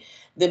me,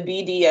 the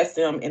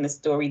BDSM in the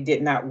story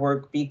did not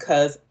work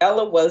because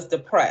Ella was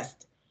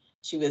depressed.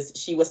 She was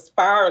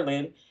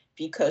spiraling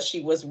because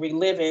she was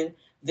reliving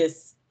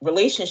this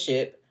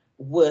relationship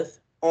with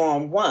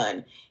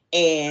On-One.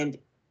 And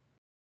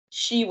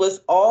she was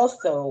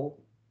also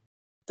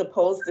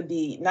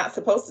not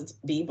supposed to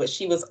be, but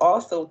she was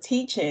also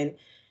teaching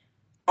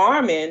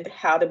Armand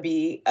how to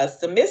be a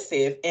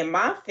submissive. And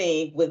my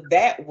thing with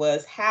that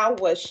was, how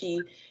was she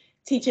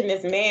teaching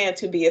this man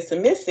to be a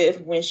submissive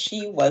when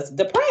she was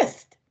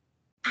depressed?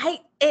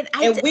 We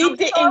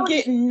didn't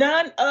get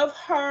none of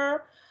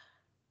her.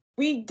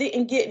 We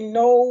didn't get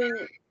no,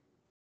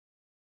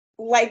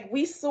 like,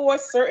 we saw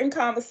certain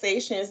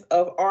conversations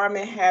of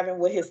Armin having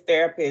with his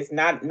therapist,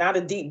 not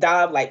a deep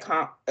dive like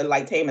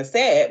Tama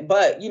said,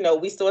 but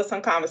we saw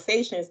some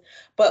conversations.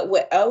 But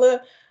with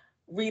Ella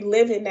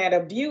reliving that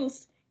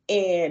abuse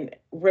and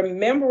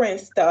remembering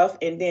stuff,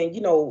 and then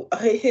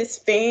his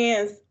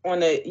fans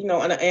on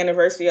the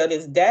anniversary of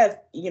his death,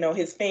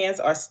 his fans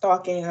are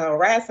stalking her,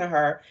 harassing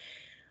her.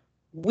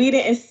 We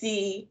didn't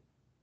see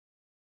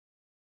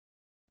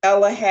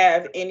Ella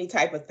have any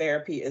type of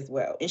therapy as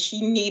well, and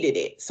she needed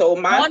it. So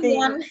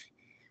On-One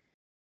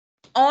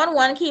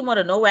came out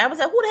of nowhere. I was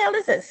like, who the hell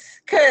is this?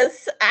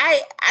 Because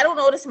I don't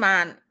know this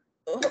man.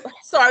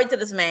 Sorry to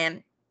this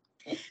man.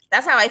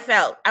 That's how I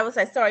felt. I was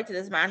like, sorry to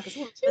this man, because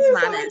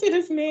sorry to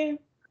this man.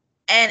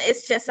 And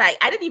it's just like,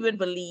 I didn't even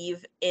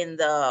believe in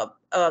the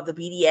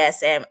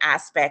BDSM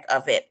aspect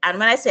of it. And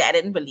when I say I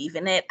didn't believe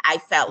in it, I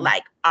felt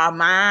like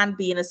Armand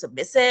being a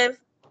submissive,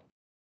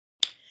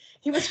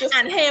 he was just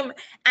and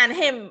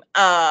him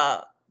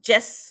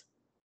just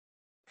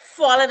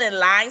falling in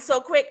line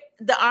so quick.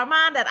 The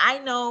Armand that I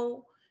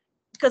know,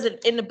 because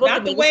in the book,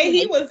 not the way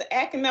he was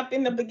acting up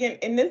in the beginning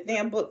in this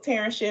damn book,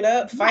 tearing shit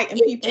up, fighting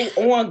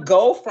people on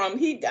go from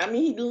he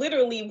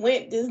literally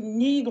this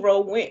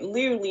Negro went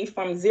literally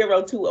from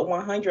 0 to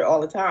 100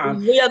 all the time.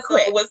 Real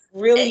quick. So it was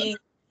really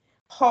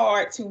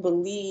hard to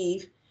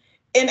believe.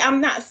 And I'm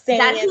not saying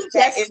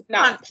that it's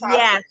not possible.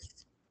 Yes.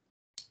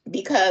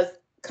 Because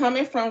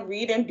coming from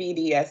reading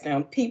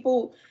BDSM,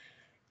 people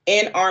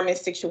in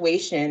Armin's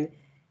situation,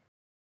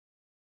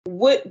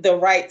 with the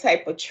right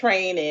type of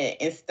training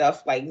and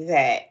stuff like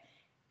that,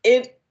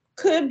 it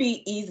could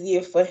be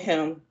easier for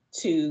him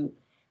to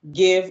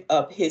give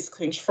up his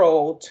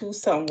control to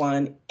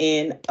someone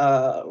in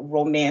a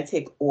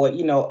romantic or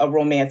a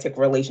romantic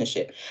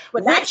relationship,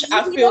 which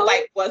I feel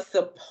like was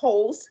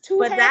supposed to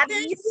happen. But that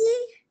easy?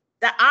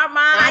 The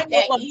Armand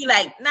will be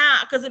like,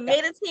 nah, because it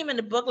made it seem in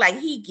the book like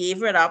he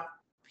gave it up.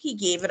 He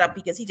gave it up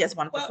because he just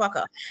wanted to fuck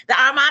her. The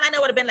Armand, I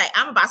know, would have been like,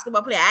 I'm a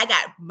basketball player. I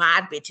got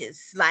mad bitches.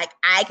 Like,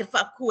 I can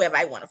fuck whoever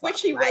I want to fuck.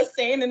 Which he was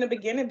saying in the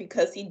beginning,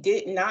 because he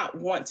did not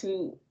want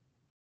to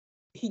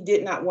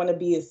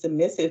be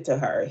submissive to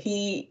her.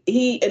 He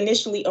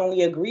initially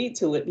only agreed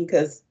to it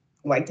because,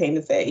 like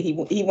Tama said,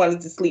 he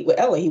wanted to sleep with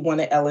Ella. He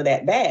wanted Ella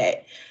that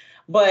bad.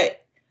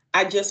 But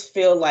I just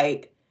feel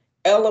like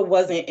Ella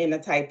wasn't in the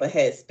type of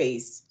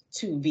headspace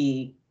to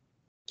be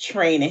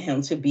training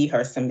him to be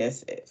her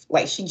submissive.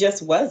 Like, she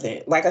just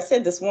wasn't. Like I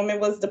said, this woman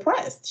was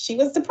depressed. She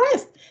was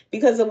depressed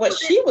because of what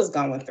she was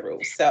going through.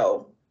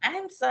 So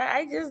I'm sorry,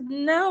 I just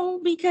know,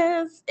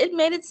 because it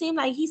made it seem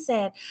like he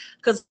said,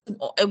 because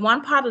in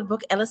one part of the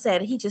book, Ella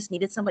said he just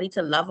needed somebody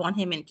to love on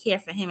him and care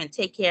for him and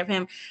take care of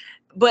him.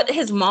 But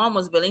his mom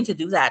was willing to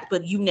do that,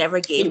 but you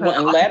never gave her. He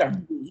wouldn't let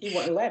her.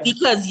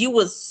 Because you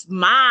was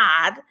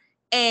mad.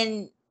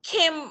 And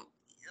Kim,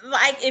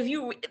 like, if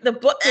you the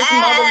book, his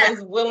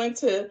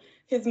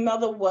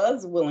mother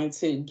was willing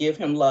to give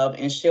him love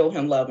and show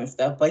him love and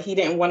stuff, but he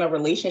didn't want a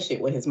relationship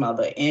with his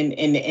mother.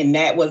 And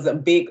that was a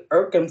big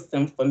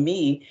irksome for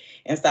me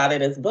inside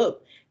of this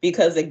book,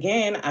 because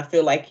again, I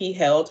feel like he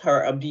held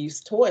her abuse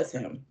towards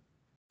him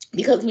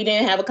because we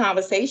didn't have a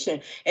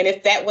conversation. And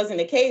if that wasn't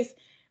the case,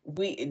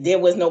 there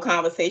was no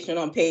conversation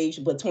on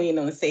page between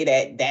them to say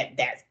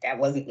that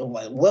wasn't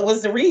what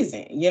was the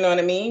reason. You know what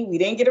I mean? We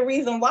didn't get a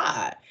reason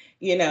why,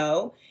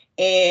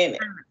 and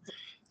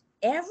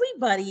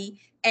everybody.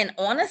 And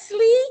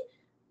honestly,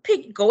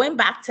 going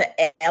back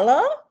to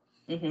Ella,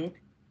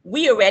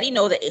 we already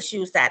know the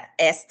issues that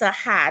Esther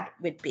had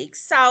with Big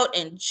South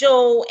and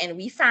Joe, and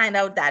we find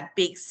out that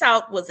Big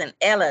South was an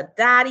Ella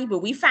daddy, but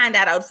we find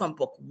that out from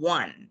book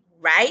 1,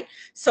 right?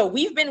 So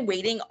we've been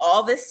waiting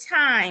all this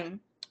time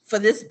for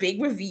this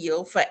big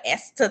reveal for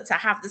Esther to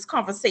have this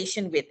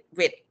conversation with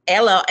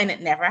Ella, and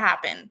it never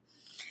happened.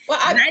 Well,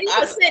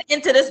 90%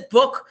 into this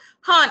book,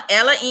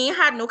 Ella ain't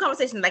had no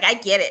conversation. Like, I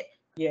get it.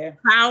 Yeah.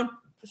 I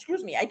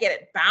get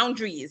it.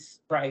 Boundaries.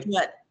 Right.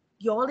 But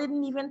y'all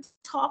didn't even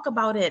talk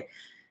about it.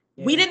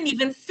 Yeah. We didn't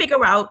even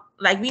figure out,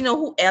 like, we know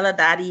who Ella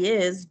daddy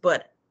is,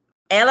 but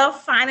Ella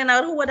finding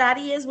out who her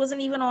daddy is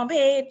wasn't even on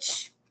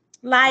page.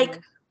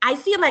 Like, I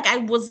feel like I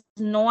was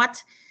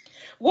not.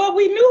 Well,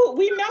 we know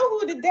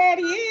who the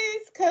daddy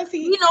is because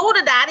we know who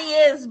the daddy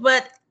is,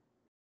 but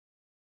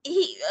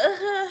he.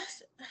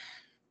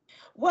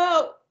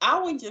 Well,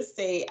 I would just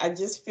say I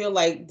just feel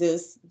like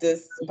this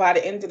by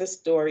the end of the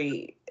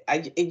story, I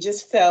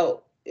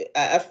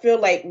feel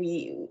like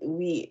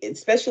we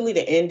especially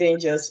the ending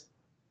just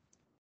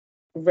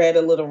read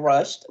a little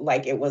rushed,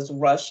 like it was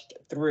rushed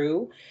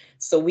through,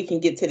 so we can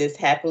get to this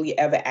happily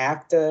ever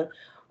after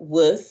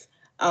with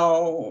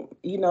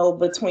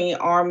between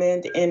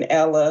Armand and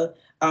Ella.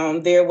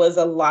 There was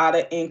a lot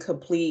of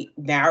incomplete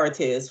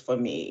narratives for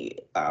me.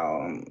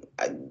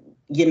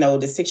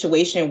 The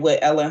situation with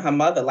Ella and her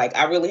mother, like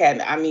I really had,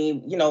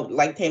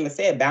 like Tama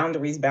said,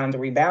 boundaries.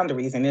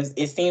 And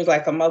it seems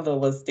like her mother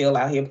was still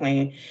out here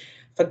playing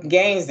for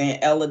games and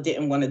Ella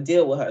didn't want to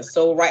deal with her.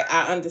 So, right,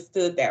 I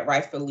understood that,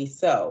 rightfully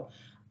so.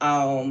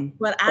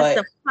 But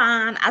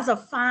as a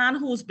fan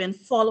who's been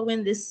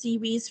following this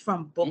series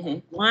from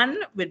book 1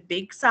 with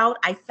Big South,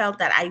 I felt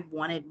that I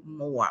wanted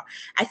more.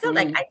 I felt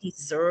like I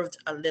deserved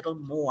a little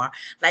more.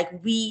 Like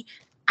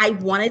I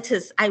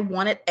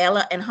wanted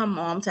Ella and her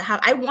mom to have.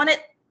 I wanted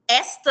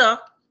Esther,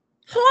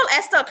 hold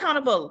Esther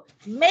accountable,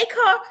 make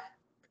her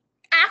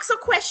ask her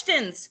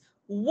questions.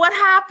 What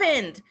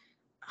happened?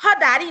 Her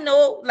daddy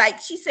know,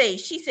 like she say,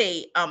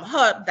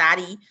 her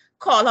daddy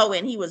called her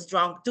when he was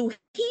drunk. Do he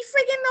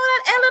freaking know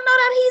that Ella know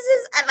that he's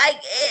his?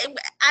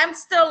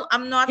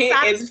 I'm not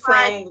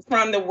satisfied. It's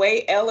from the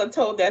way Ella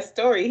told that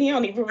story. He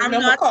don't even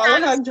remember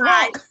calling her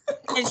drunk.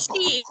 And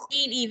she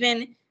ain't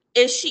even.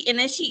 Is she? And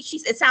then she.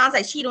 It sounds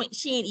like she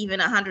ain't even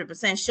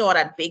 100% sure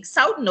that Big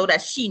South know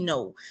that she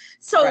know.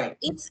 So right.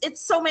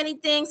 It's so many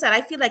things that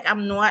I feel like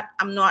I'm not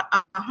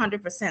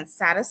 100%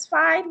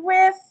 satisfied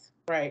with.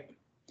 Right.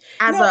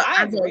 As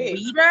a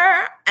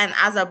reader and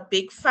as a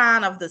big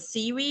fan of the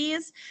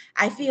series,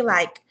 I feel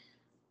like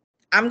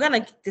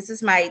this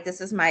is my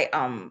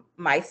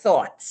my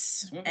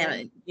thoughts.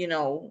 And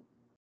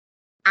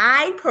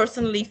I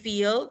personally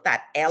feel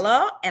that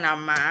Ella and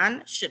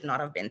Armand should not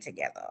have been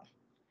together.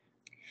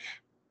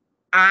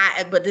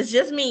 But it's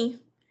just me.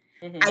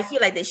 I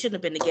feel like they shouldn't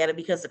have been together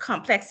because the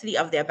complexity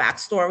of their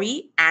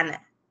backstory and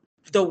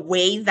the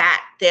way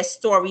that their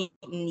story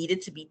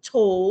needed to be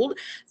told,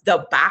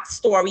 the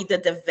backstory, the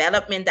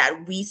development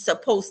that we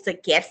supposed to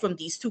get from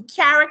these two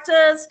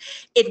characters,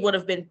 it would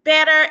have been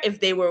better if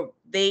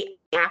they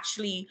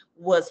actually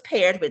was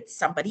paired with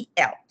somebody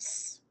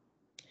else.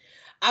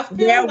 I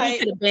feel like we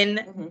could have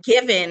been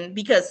given,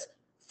 because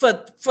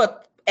for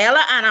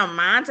Ella and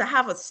Armand to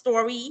have a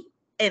story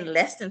in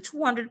less than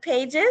 200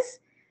 pages,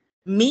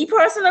 me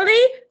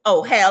personally,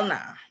 oh hell nah.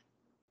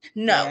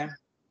 No. Yeah.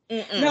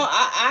 No,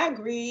 I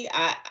agree.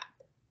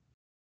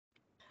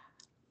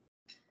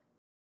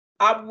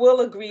 I will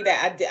agree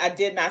that I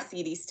did not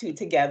see these two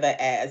together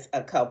as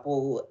a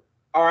couple.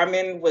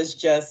 Armand was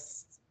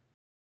just,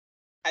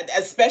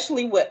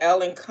 especially with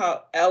Ella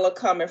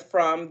coming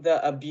from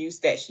the abuse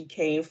that she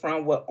came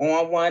from with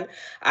On One,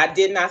 I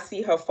did not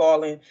see her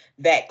falling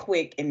that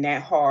quick and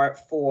that hard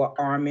for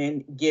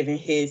Armand, given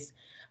his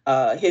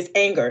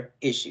anger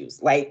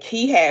issues. Like,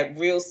 he had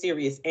real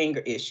serious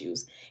anger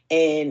issues,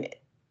 and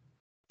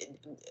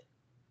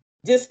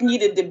this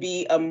needed to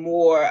be a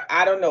more,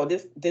 I don't know,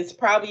 this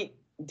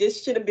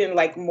should have been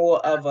like more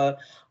of a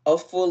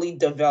fully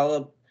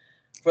developed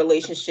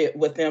relationship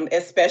with them,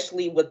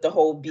 especially with the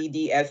whole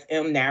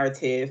BDSM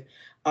narrative.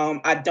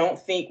 I don't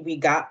think we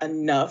got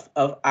enough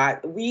of I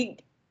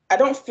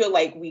don't feel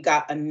like we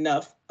got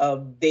enough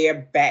of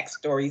their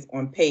backstories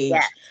on page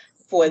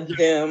for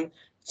them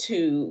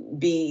to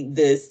be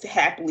this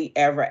happily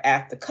ever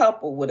after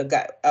couple with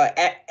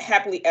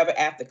happily ever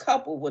after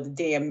couple with a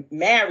damn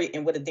married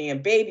and with a damn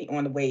baby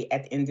on the way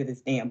at the end of this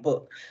damn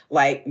book.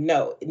 Like,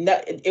 no,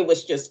 it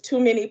was just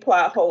too many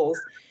plot holes.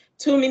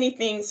 Too many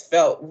things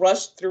felt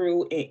rushed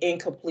through and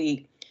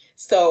incomplete.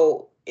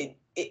 So it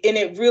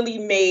really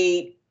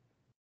made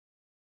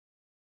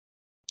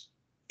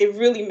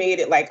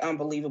it like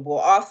unbelievable.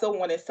 Also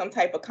wanted some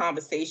type of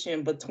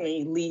conversation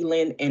between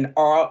Leland and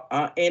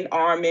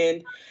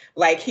Armand.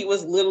 Like, he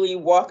was literally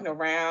walking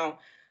around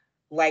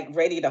like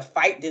ready to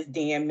fight this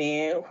damn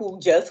man who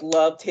just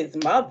loved his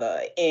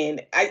mother.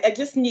 And I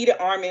just needed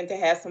Armand to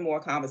have some more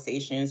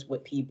conversations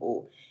with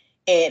people.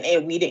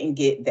 And we didn't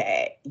get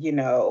that,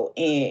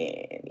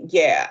 And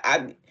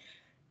yeah,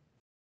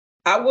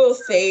 I will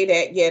say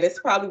that, yeah, this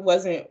probably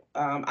wasn't,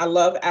 I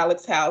love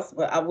Alex House,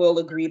 but I will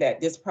agree that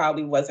this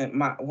probably wasn't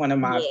one of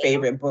my Yeah.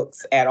 favorite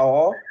books at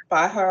all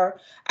by her.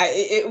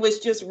 It was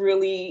just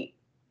really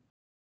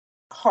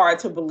hard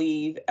to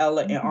believe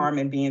Ella and Mhm.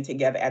 Armin being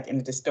together at the end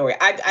of the story.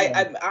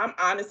 I'm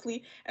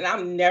honestly, and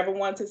I'm never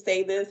one to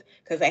say this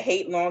because I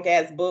hate long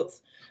ass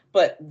books,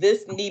 but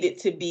this needed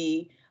to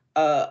be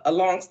a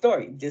long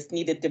story. This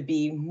needed to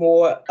be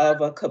more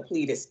of a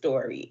completed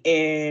story,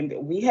 and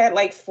we had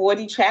like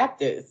 40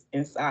 chapters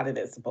inside of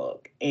this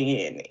book,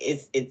 and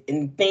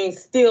and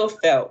things still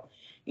felt,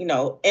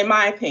 in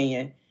my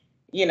opinion,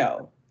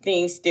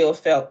 things still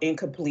felt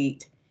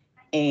incomplete,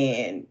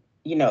 and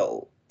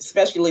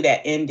especially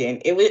that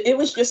ending, it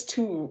was just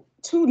too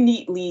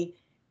neatly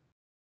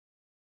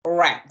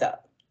wrapped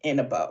up in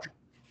a bow.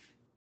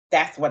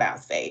 That's what I'll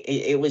say.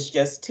 It was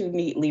just too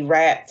neatly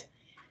wrapped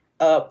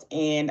up,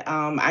 and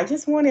I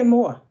just wanted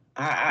more.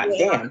 I Yeah.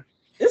 damn.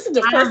 This is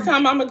the first Um,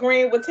 time I'm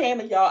agreeing with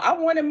Tammy, y'all. I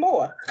wanted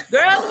more.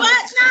 Girl,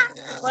 what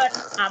now? But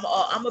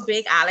I'm a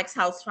big Alex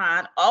House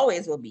fan.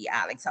 Always will be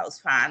Alex House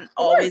fan. Of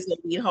course, Always will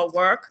read her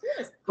work.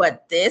 of course.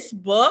 But this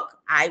book,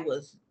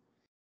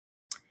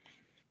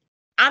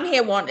 I'm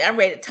here wanting. I'm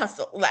ready to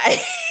tussle. Like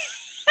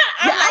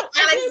I'm Yeah, like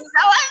Alex. You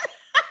know what?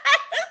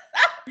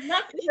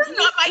 nothing. This is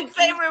not my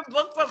favorite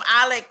book from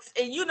Alex,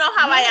 and you know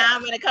how I Yeah.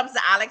 am when it comes to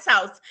Alex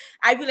House.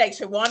 I'd be like,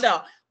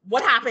 Shawanda,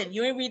 what happened?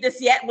 You didn't read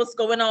this yet? What's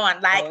going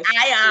on? Like Oh, it's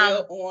I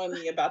am. still on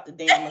me about the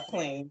damn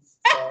McLeans.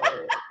 So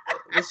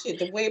the shit,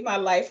 the way my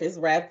life is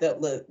wrapped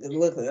up, look,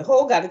 the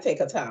whole got to take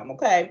her time,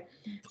 okay?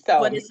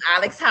 But So, it's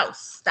Alex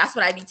House. That's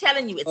what I be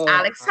telling you. It's oh,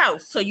 Alex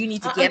House, so you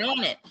need to uh-uh. get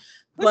on it.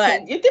 But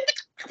Listen, you did.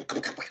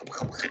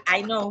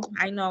 I know.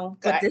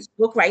 But God. this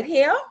book right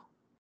here,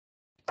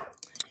 Yeah,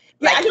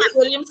 like I Cat just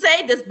Williams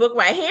say, this book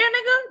right here,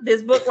 nigga,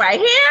 this book right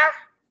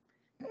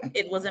here,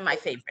 it wasn't my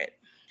favorite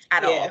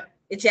at all. yeah.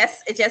 It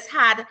just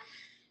had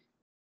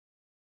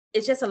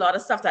it's just a lot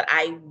of stuff that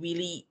I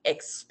really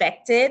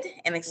expected,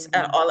 and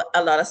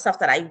a lot of stuff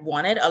that I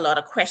wanted, a lot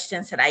of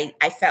questions that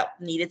I felt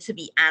needed to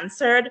be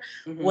answered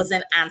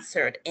wasn't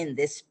answered in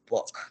this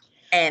book.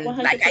 And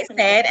like I 100%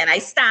 said, agree. and I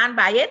stand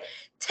by it,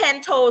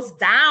 10 toes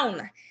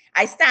down.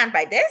 I stand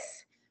by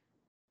this.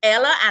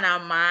 Ella and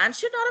Armand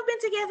should not have been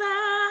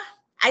together.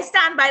 I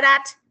stand by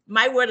that.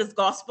 My word is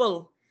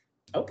gospel.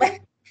 Okay.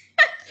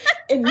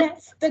 And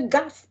that's the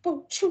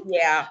gospel truth.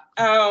 Yeah.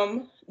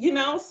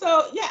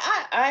 So yeah,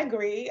 I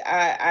agree.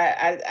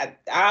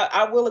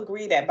 I will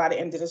agree that by the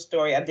end of the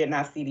story, I did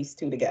not see these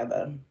two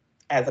together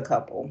as a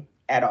couple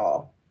at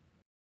all.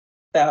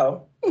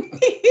 So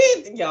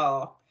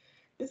y'all,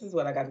 this is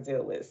what I got to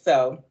deal with.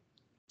 So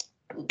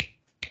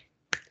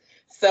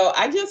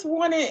I just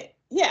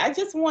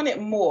wanted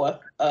more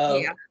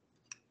of Yeah.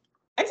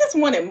 I just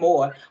wanted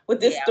more. With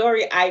this Yeah.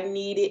 story, I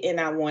needed and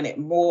I wanted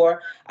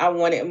more. I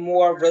wanted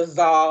more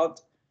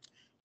resolved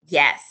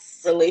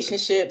Yes.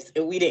 relationships,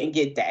 and we didn't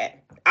get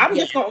that.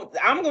 Yeah.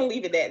 I'm gonna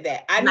leave it at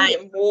that. I Like,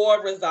 needed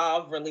more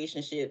resolved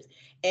relationships.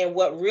 And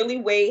what really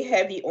weighed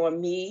heavy on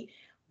me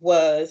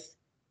was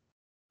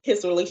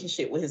his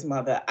relationship with his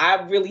mother. I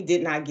really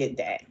did not get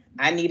that.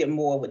 I needed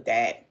more with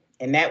that.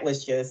 And that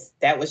was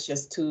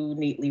just too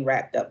neatly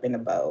wrapped up in a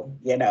bow.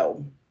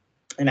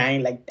 And I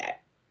ain't like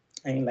that.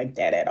 I ain't like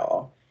that at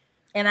all.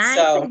 and I ain't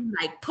So saying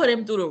like put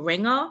him through the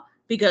ringer,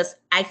 because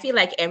I feel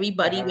like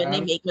everybody, when they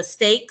um, make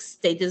mistakes,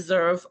 they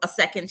deserve a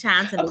second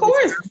chance and of they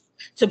course, deserve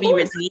to of be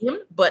course. redeemed.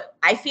 But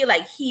I feel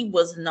like he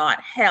was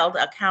not held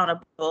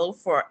accountable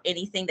for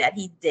anything that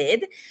he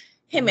did.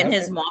 He Him and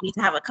his wasn't. mom need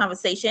to have a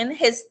conversation.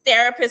 His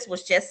therapist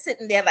was just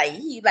sitting there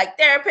like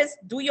therapist,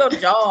 do your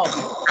job.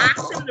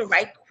 Ask him the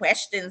right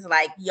questions.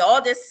 Like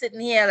y'all just sitting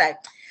here like,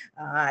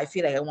 I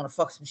feel like I want to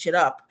fuck some shit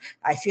up.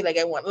 I feel like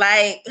I want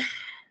like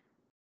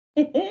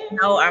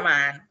no,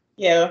 Armand.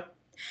 Yeah.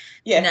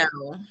 Yeah.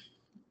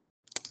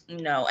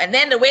 No. And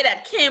then the way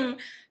that Kim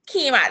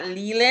came at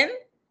Leland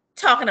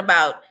talking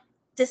about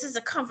this is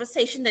a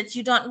conversation that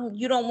you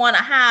don't want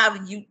to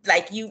have. You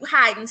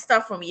hiding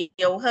stuff from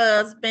your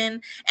husband.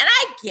 And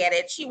I get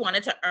it. She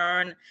wanted to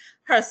earn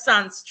her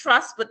son's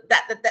trust, but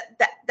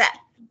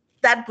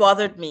that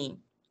bothered me.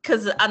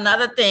 Because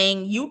another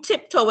thing, you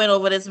tiptoeing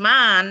over this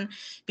man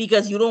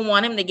because you don't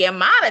want him to get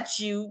mad at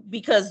you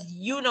because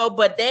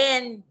but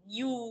then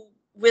you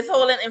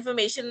withholding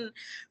information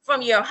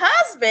from your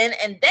husband,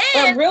 and But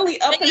then really,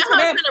 when up your until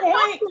that husband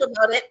approached point, you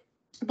about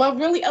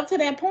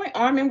it,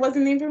 Armin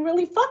wasn't even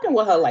really fucking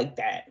with her like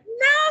that. no,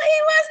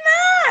 he was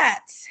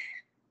not.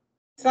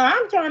 So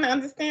I'm trying to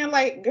understand,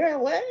 like,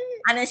 girl, what?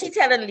 And then she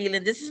telling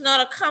Leland, this is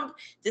not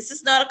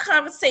a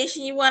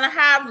conversation you want to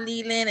have,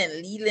 Leland.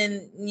 And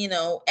Leland,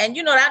 and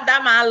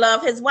that man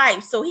love his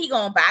wife, so he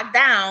gonna back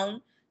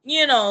down,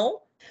 Well,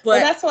 but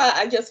that's why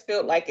I just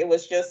felt like it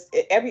was just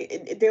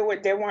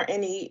there weren't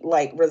any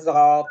like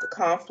resolved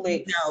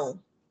conflicts no,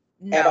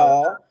 at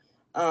no,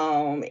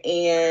 all.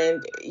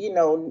 And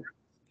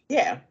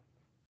yeah.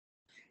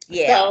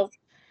 yeah, So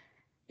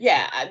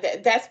yeah,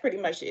 that's pretty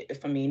much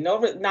it for me. No,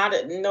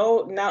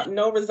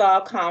 no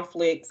resolved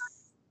conflicts.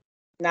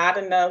 Not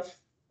enough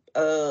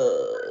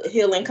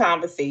healing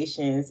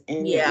conversations,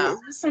 and there's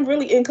some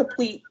really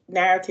incomplete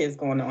narratives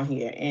going on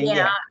here.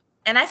 And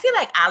and I feel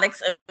like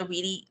Alex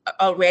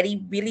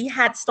already really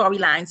had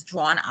storylines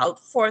drawn out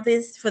for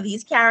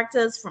these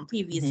characters from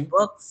previous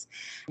books,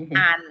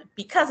 and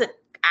because it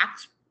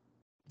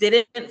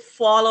didn't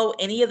follow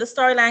any of the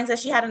storylines that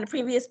she had in the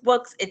previous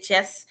books, it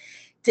just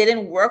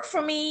didn't work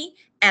for me.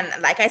 And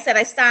like I said,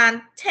 I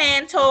stand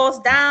 10 toes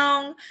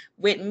down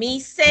with me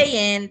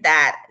saying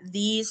that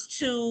these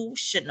two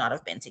should not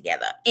have been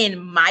together. In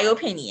my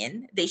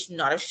opinion, they should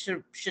not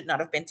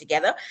have been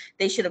together.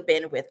 They should have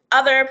been with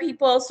other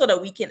people so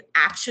that we can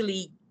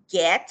actually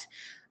get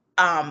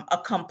a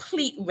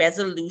complete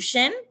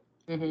resolution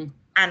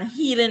and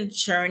healing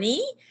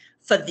journey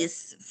for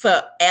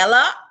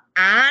Ella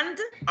and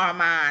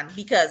Armand.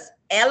 Because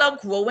Ella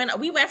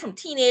we went from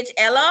teenage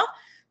Ella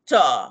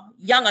to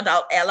young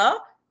adult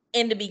Ella.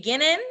 In the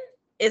beginning,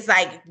 it's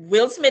like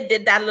Will Smith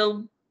did that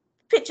little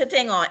picture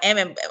thing on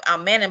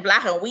Men in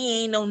Black, and we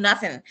ain't know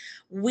nothing.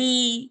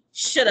 We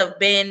should have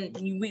been,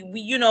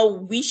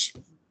 we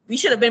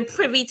should have been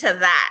privy to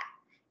that.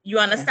 You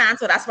understand?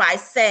 So that's why I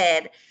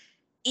said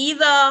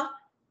either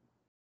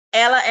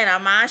Ella and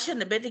Armand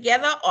shouldn't have been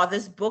together, or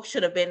this book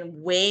should have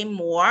been way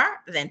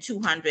more than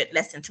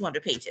less than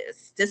 200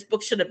 pages. This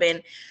book should have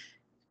been,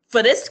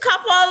 for this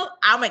couple,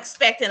 I'm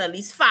expecting at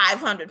least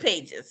 500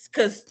 pages.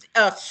 Because,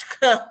 I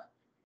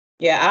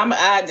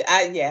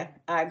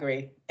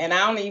agree. And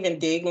I don't even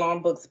dig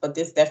long books, but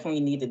this definitely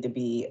needed to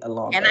be a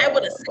long book. And I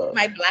would have set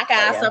my black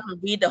ass up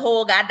and read the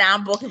whole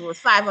goddamn book if it was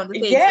 500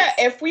 pages. Yeah,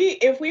 if we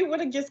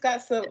would have just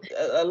got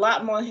a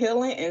lot more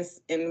healing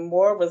and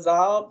more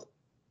resolved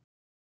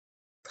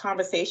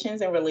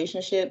conversations and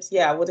relationships,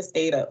 I would have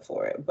stayed up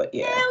for it. But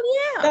hell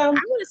yeah, I would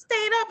have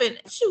stayed up, and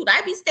shoot,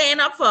 I'd be staying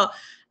up for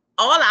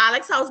all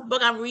Alex House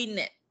book. I'm reading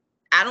it.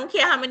 I don't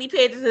care how many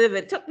pages. If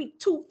it took me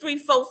 2, 3,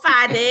 4,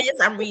 5 days,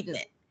 I'm reading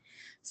it.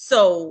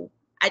 So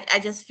I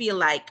just feel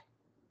like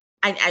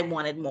I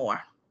wanted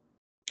more.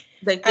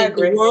 The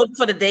word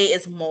for the day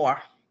is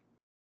more.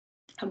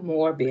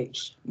 More,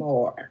 bitch,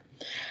 more.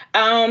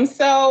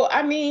 So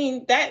I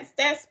mean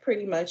that's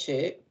pretty much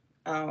it.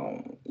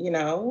 I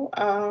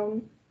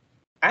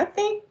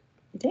think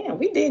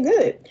we did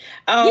good.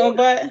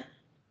 But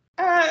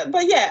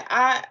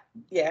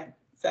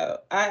so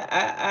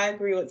I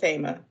agree with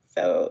Tama.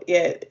 So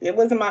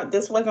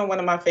this wasn't one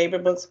of my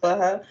favorite books for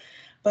her,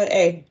 but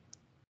hey,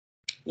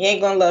 you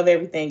ain't gonna love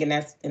everything, and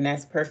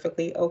that's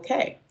perfectly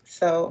okay.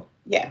 So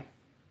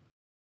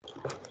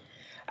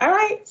all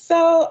right,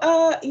 so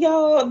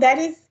y'all, that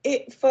is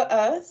it for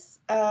us.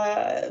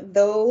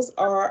 Those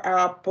are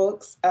our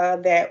books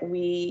that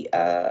we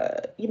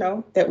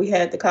that we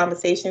had the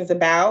conversations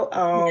about.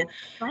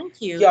 Thank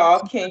you.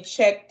 Y'all can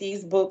check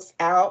these books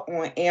out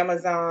on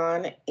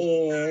Amazon,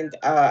 and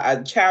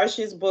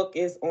Cherish's book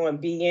is on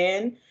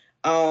BN.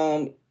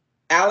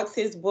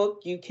 Alex's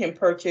book you can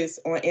purchase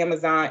on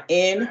Amazon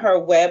in her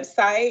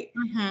website.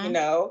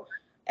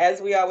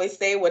 As we always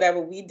say, whatever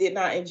we did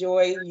not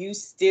enjoy, you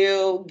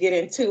still get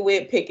into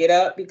it, pick it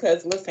up,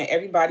 because listen,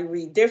 everybody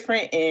read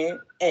different, and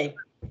hey,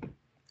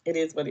 it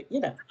is what it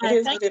is.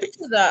 Thank you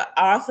to the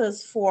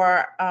authors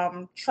for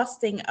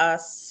trusting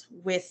us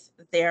with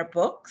their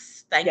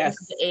books. Thank you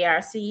to the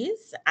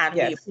ARCs, and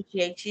we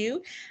appreciate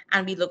you,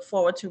 and we look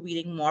forward to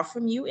reading more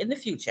from you in the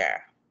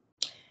future.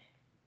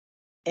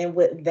 And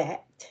with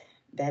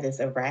that is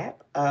a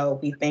wrap.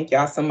 We thank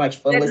y'all so much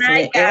for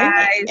listening in.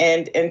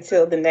 And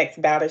until the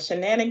next bout of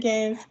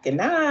shenanigans, good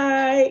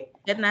night.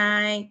 Good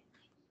night.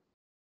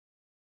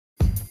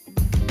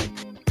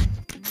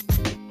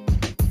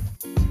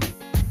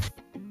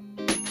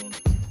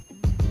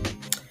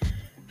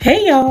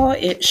 Hey y'all,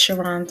 it's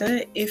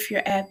Sharonda. If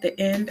you're at the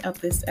end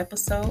of this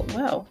episode,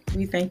 well,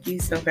 we thank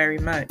you so very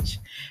much.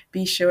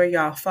 Be sure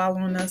y'all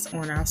following us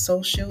on our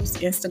socials,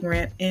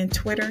 Instagram and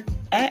Twitter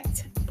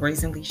at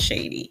Brazenly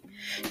Shady.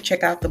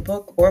 Check out the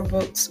book or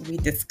books we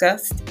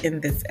discussed in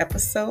this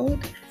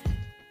episode.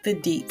 The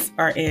deets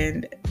are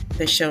in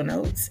the show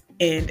notes.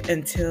 And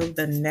until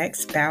the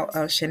next bout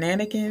of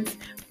shenanigans,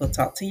 we'll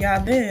talk to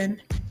y'all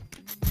then.